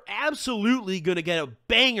are absolutely going to get a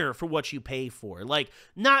banger for what you pay for. Like,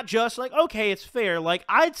 not just like, okay, it's fair. Like,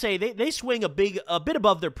 I'd say they swing a bit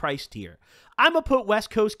above their price tier. I'm going to put West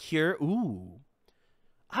Coast Cure, ooh,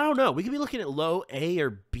 I don't know. We could be looking at low A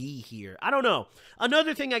or B here. I don't know.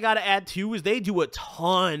 Another thing I got to add, too, is they do a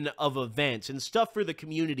ton of events and stuff for the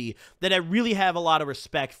community that I really have a lot of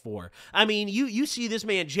respect for. I mean, you see this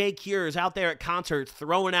man, Jay Cure, is out there at concerts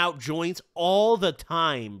throwing out joints all the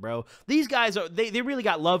time, bro. These guys, they really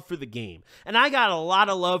got love for the game. And I got a lot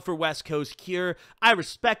of love for West Coast Cure. I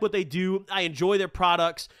respect what they do. I enjoy their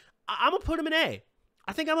products. I'm going to put them in A.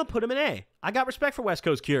 I think I'm going to put them in A. I got respect for West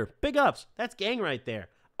Coast Cure. Big ups. That's gang right there.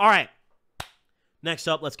 All right, next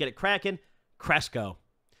up, let's get it cracking. Cresco.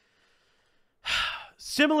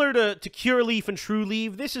 Similar to Curaleaf and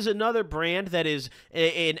Trulieve, this is another brand that is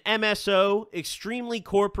an MSO, extremely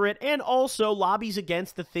corporate, and also lobbies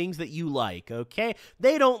against the things that you like, okay?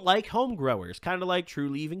 They don't like home growers, kind of like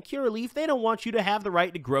Trulieve and Curaleaf. They don't want you to have the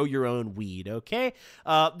right to grow your own weed, okay?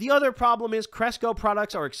 The other problem is Cresco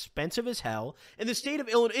products are expensive as hell. In the state of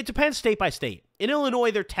Illinois, it depends state by state. In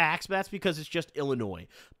Illinois, they're taxed, but that's because it's just Illinois.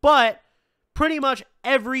 But pretty much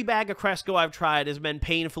every bag of Cresco I've tried has been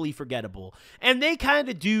painfully forgettable. And they kind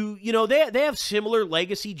of do, you know, they have similar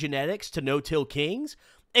legacy genetics to No-Till Kings,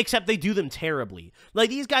 except they do them terribly. Like,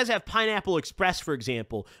 these guys have Pineapple Express, for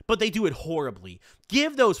example, but they do it horribly.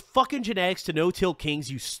 Give those fucking genetics to No-Till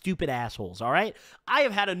Kings, you stupid assholes, all right? I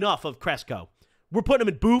have had enough of Cresco. We're putting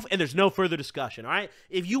them in booth, and there's no further discussion, all right?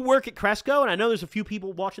 If you work at Cresco, and I know there's a few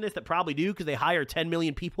people watching this that probably do because they hire 10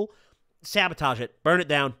 million people, sabotage it. Burn it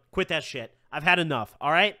down. Quit that shit. I've had enough,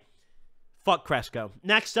 all right? Fuck Cresco.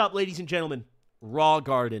 Next up, ladies and gentlemen, Raw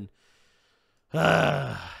Garden.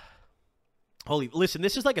 Listen,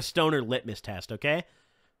 this is like a stoner litmus test, okay?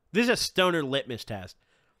 This is a stoner litmus test.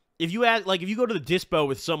 If you go to the dispo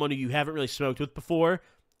with someone who you haven't really smoked with before,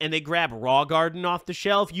 and they grab Raw Garden off the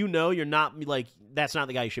shelf, you know you're not, like, that's not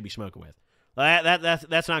the guy you should be smoking with.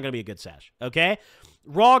 That's not going to be a good sesh, okay?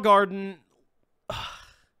 Raw Garden,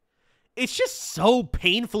 it's just so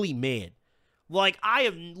painfully mid. Like, I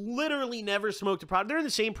have literally never smoked a product. They're in the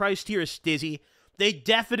same price tier as Stiiizy. They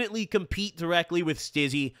definitely compete directly with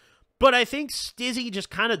Stiiizy. But I think Stiiizy just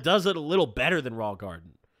kind of does it a little better than Raw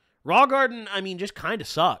Garden. Raw Garden, I mean, just kind of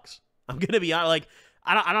sucks. I'm going to be honest. Like,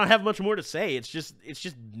 I don't have much more to say. It's just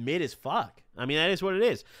mid as fuck. I mean, that is what it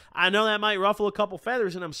is. I know that might ruffle a couple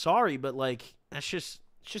feathers, and I'm sorry, but, like, it's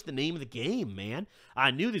just the name of the game, man.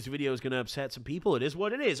 I knew this video was going to upset some people. It is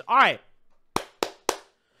what it is. All right.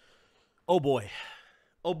 Oh, boy.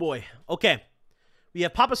 Oh, boy. Okay. We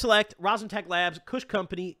have Papa Select, Rosin Labs, Kush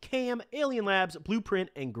Company, Cam, Alienlabs,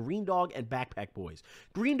 Blueprint, and Greendawg and Backpack Boyz.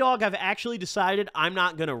 Greendawg, I've actually decided I'm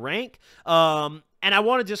not going to rank, and I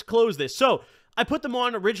want to disclose this. So, I put them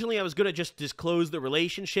on. Originally, I was going to just disclose the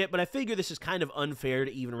relationship, but I figure this is kind of unfair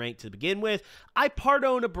to even rank to begin with. I part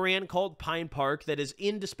own a brand called Pine Park that is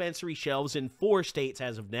in dispensary shelves in 4 states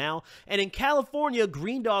as of now, and in California,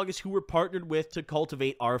 Greendawg is who we're partnered with to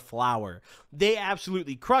cultivate our flower. They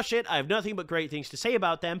absolutely crush it. I have nothing but great things to say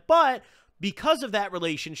about them, but because of that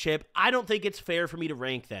relationship, I don't think it's fair for me to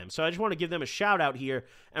rank them. So I just want to give them a shout out here,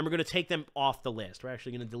 and we're going to take them off the list. We're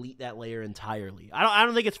actually going to delete that layer entirely. I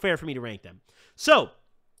don't think it's fair for me to rank them. So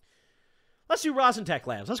let's do Rosin Tech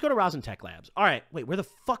Labs. Let's go to Rosin Tech Labs. All right, wait, where the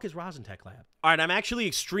fuck is Rosin Tech Lab? All right, I'm actually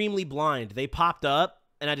extremely blind. They popped up,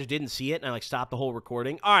 and I just didn't see it, and I like stopped the whole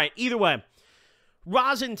recording. All right, either way,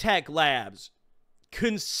 Rosin Tech Labs,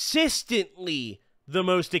 consistently the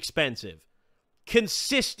most expensive.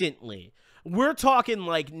 Consistently. We're talking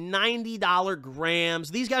like $90 grams.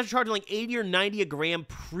 These guys are charging like 80 or 90 a gram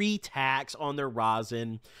pre-tax on their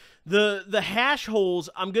rosin. The hash holes,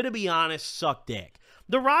 I'm going to be honest, suck dick.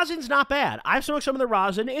 The rosin's not bad. I've smoked some of the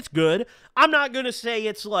rosin. It's good. I'm not going to say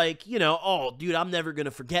it's like, you know, oh, dude, I'm never going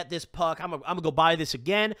to forget this puck. I'm going to go buy this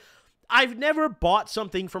again. I've never bought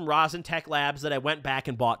something from Rosin Tech Labs that I went back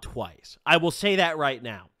and bought twice. I will say that right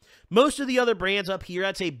now. Most of the other brands up here,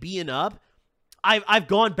 I'd say B and up, I've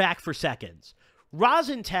gone back for seconds.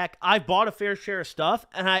 Rosin Tech, I've bought a fair share of stuff,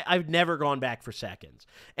 and I've never gone back for seconds.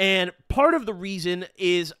 And part of the reason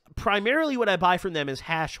is primarily what I buy from them is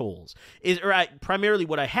hash holes. Primarily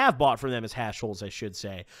what I have bought from them is hash holes, I should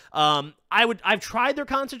say. I've tried their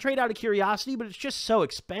concentrate out of curiosity, but it's just so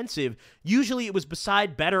expensive. Usually it was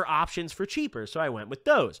beside better options for cheaper, so I went with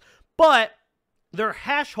those. But their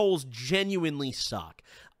hash holes genuinely suck.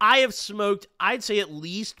 I have smoked, I'd say at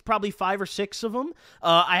least probably 5 or 6 of them.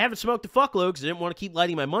 I haven't smoked a fuckload because I didn't want to keep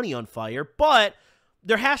lighting my money on fire, but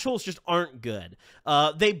their hash holes just aren't good.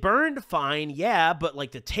 They burned fine, yeah, but like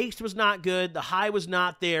the taste was not good. The high was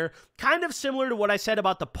not there. Kind of similar to what I said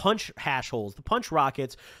about the punch hash holes, the punch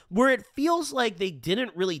rockets, where it feels like they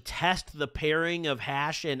didn't really test the pairing of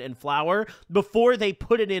hash and flower before they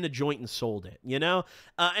put it in a joint and sold it, you know?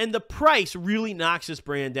 And the price really knocks this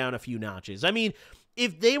brand down a few notches. I mean,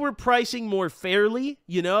 if they were pricing more fairly,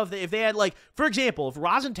 you know, if they had like, for example, if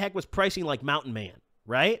Rosin Tech was pricing like Mountain Man,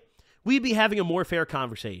 right? We'd be having a more fair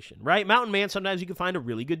conversation, right? Mountain Man, sometimes you can find a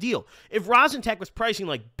really good deal. If Rosin Tech was pricing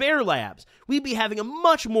like Bear Labs, we'd be having a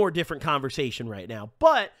much more different conversation right now.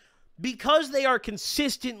 But because they are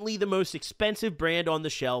consistently the most expensive brand on the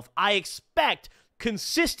shelf, I expect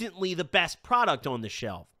consistently the best product on the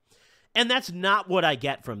shelf. And that's not what I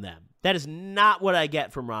get from them. That is not what I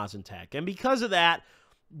get from Rosin Tech. And because of that,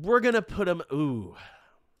 we're going to put them, ooh.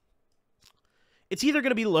 It's either going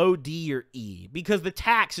to be low D or E because the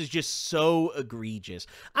tax is just so egregious.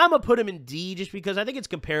 I'm going to put them in D just because I think it's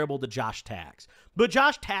comparable to Josh Tax. But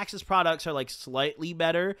Josh Tax's products are like slightly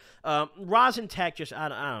better. Rosin Tech just, I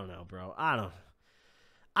don't know, bro. I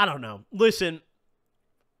don't know. Listen,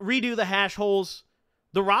 redo the hash holes.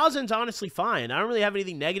 The rosin's honestly fine. I don't really have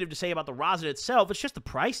anything negative to say about the rosin itself. It's just the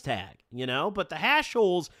price tag, you know? But the hash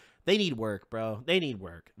holes, they need work, bro. They need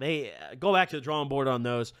work. They go back to the drawing board on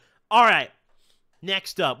those. All right.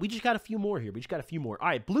 Next up, we just got a few more here. All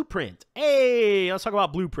right, Blueprint. Hey, let's talk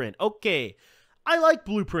about Blueprint. Okay. I like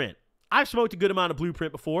Blueprint. I've smoked a good amount of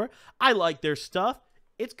Blueprint before. I like their stuff.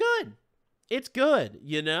 It's good. It's good,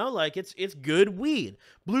 you know, like it's good weed.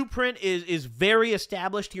 Blueprint is very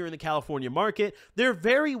established here in the California market. They're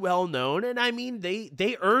very well known, and I mean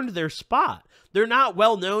they earned their spot. They're not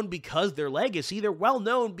well known because they're legacy. They're well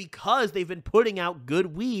known because they've been putting out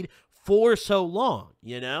good weed for so long,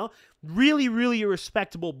 you know? Really, really a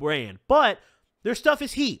respectable brand, but their stuff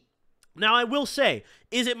is heat. Now, I will say,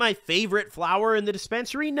 is it my favorite flower in the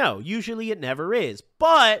dispensary? No, usually it never is,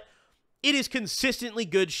 but it is consistently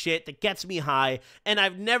good shit that gets me high, and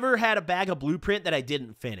I've never had a bag of Blueprint that I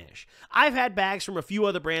didn't finish. I've had bags from a few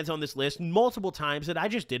other brands on this list multiple times that I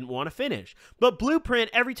just didn't want to finish. But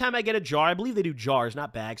Blueprint, every time I get a jar, I believe they do jars,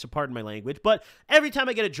 not bags, so pardon my language, but every time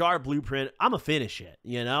I get a jar of Blueprint, I'm going to finish it,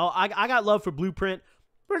 you know? I got love for Blueprint.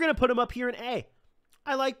 We're going to put them up here in A.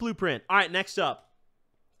 I like Blueprint. All right, next up,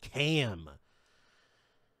 Cam.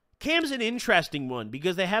 Cam's an interesting one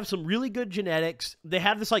because they have some really good genetics. They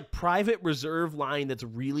have this like private reserve line that's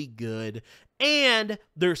really good. And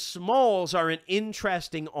their smalls are an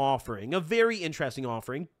interesting offering, a very interesting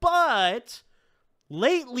offering. But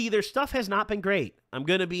lately, their stuff has not been great. I'm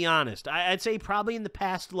going to be honest. I'd say probably in the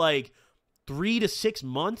past like 3 to 6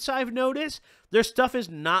 months, I've noticed their stuff is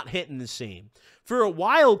not hitting the same. For a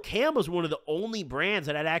while, Cam was one of the only brands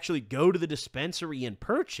that I'd actually go to the dispensary and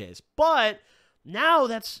purchase. But now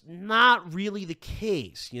that's not really the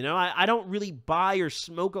case, you know? I don't really buy or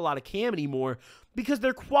smoke a lot of Cam anymore because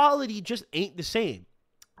their quality just ain't the same.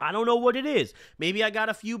 I don't know what it is. Maybe I got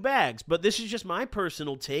a few bags, but this is just my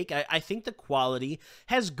personal take. I think the quality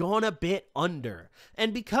has gone a bit under.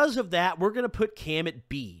 And because of that, we're going to put Cam at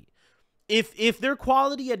B. If their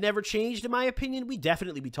quality had never changed, in my opinion, we'd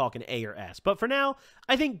definitely be talking A or S. But for now,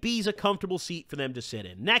 I think B's a comfortable seat for them to sit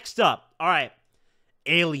in. Next up, all right,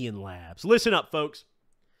 Alienlabs. Listen up, folks.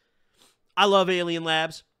 I love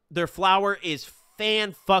Alienlabs. Their flower is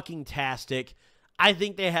fan-fucking-tastic. I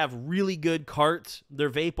think they have really good carts. Their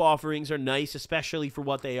vape offerings are nice, especially for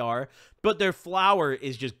what they are. But their flower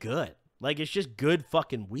is just good. Like, it's just good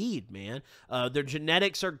fucking weed, man. Their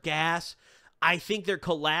genetics are gas. I think their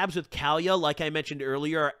collabs with Kalya, like I mentioned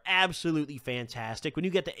earlier, are absolutely fantastic. When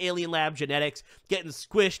you get the Alienlab genetics getting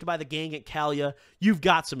squished by the gang at Kalya, you've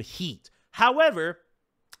got some heat. However,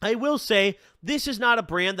 I will say, this is not a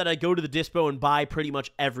brand that I go to the dispo and buy pretty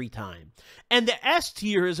much every time. And the S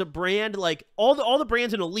tier is a brand, like, all the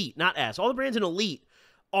brands in Elite, not S, all the brands in Elite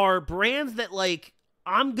are brands that, like,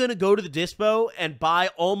 I'm going to go to the dispo and buy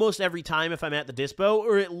almost every time if I'm at the dispo,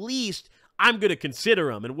 or at least I'm going to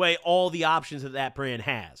consider them and weigh all the options that that brand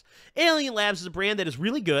has. Alienlabs is a brand that is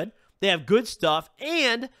really good. They have good stuff,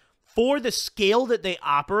 and for the scale that they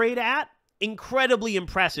operate at, incredibly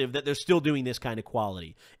impressive that they're still doing this kind of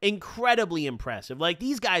quality. Incredibly impressive. Like,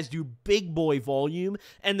 these guys do big boy volume,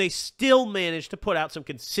 and they still manage to put out some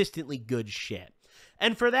consistently good shit.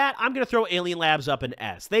 And for that, I'm going to throw Alienlabs up an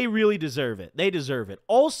S. They really deserve it. They deserve it.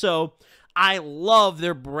 Also, I love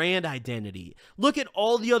their brand identity. Look at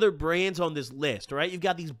all the other brands on this list, right? You've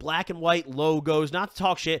got these black and white logos, not to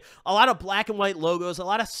talk shit, a lot of black and white logos, a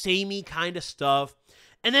lot of samey kind of stuff.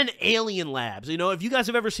 And then Alienlabs, you know, if you guys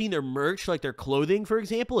have ever seen their merch, like their clothing, for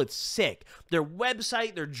example, it's sick. Their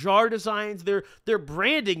website, their jar designs, their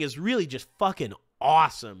branding is really just fucking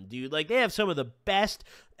awesome, dude. Like, they have some of the best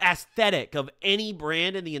aesthetic of any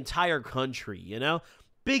brand in the entire country, you know?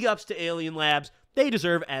 Big ups to Alienlabs. They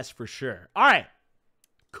deserve S for sure. All right,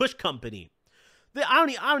 Kush Company. I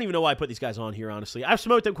don't even know why I put these guys on here, honestly. I've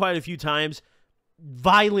smoked them quite a few times.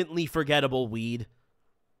 Violently forgettable weed.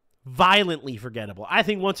 Violently forgettable. I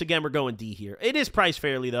think, once again, we're going D here. It is priced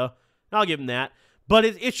fairly, though. I'll give them that. But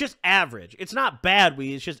it's just average. It's not bad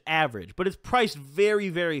weed. It's just average. But it's priced very,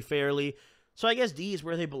 very fairly. So I guess D is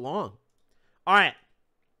where they belong. All right.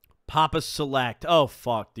 Papa Select. Oh,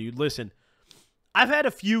 fuck, dude. Listen. I've had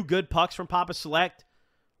a few good pucks from Papa Select.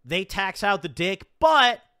 They tax out the dick.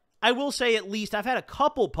 But I will say, at least, I've had a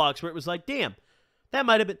couple pucks where it was like, damn, that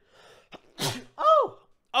might have been...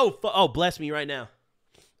 Oh, bless me right now.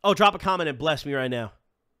 Oh, drop a comment and bless me right now.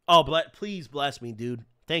 Oh, please bless me, dude.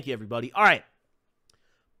 Thank you, everybody. All right.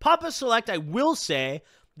 Papa Select, I will say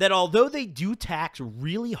that although they do tax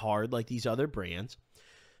really hard like these other brands,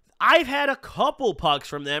 I've had a couple pucks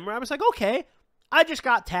from them where I was like, okay, I just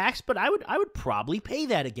got taxed, but I would probably pay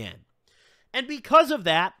that again. And because of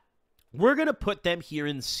that, we're going to put them here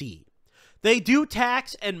in C. They do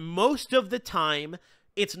tax, and most of the time,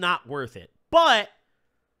 it's not worth it. But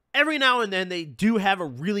every now and then, they do have a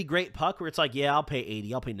really great puck where it's like, yeah, I'll pay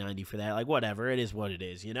 80, I'll pay 90 for that. Like, whatever, it is what it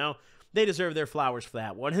is, you know? They deserve their flowers for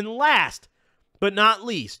that one. And last, but not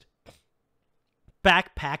least,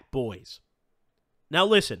 Backpack Boyz. Now,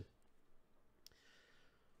 listen.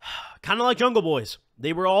 Kind of like Jungle Boys.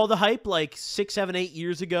 They were all the hype like 6, 7, 8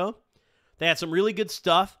 years ago. They had some really good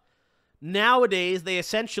stuff. Nowadays, they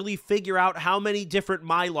essentially figure out how many different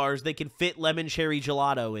Mylars they can fit lemon cherry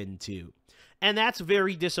gelato into. And that's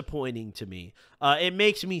very disappointing to me. It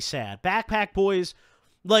makes me sad. Backpack Boyz,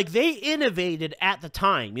 like, they innovated at the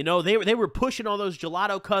time. You know, they were pushing all those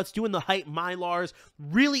gelato cuts, doing the hype Mylars,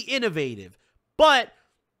 really innovative. But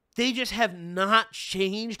they just have not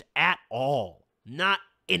changed at all. Not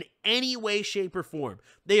in any way, shape, or form.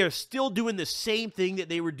 They are still doing the same thing that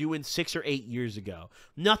they were doing 6 or 8 years ago.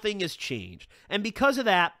 Nothing has changed. And because of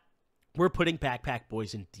that, we're putting Backpack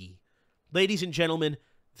Boyz in D. Ladies and gentlemen,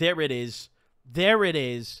 there it is. There it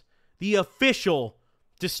is. The official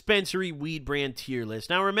dispensary weed brand tier list.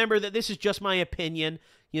 Now, remember that this is just my opinion.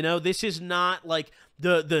 You know, this is not like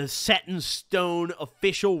the set in stone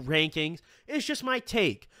official rankings. It's just my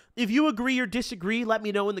take. If you agree or disagree, let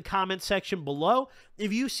me know in the comments section below.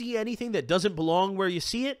 If you see anything that doesn't belong where you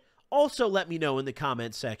see it, also let me know in the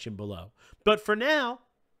comments section below. But for now,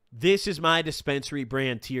 this is my dispensary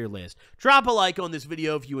brand tier list. Drop a like on this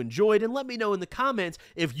video if you enjoyed, and let me know in the comments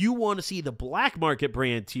if you want to see the black market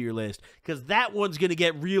brand tier list, because that one's going to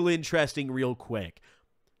get real interesting real quick.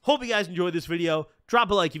 Hope you guys enjoyed this video.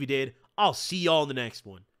 Drop a like if you did. I'll see y'all in the next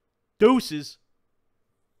one. Deuces.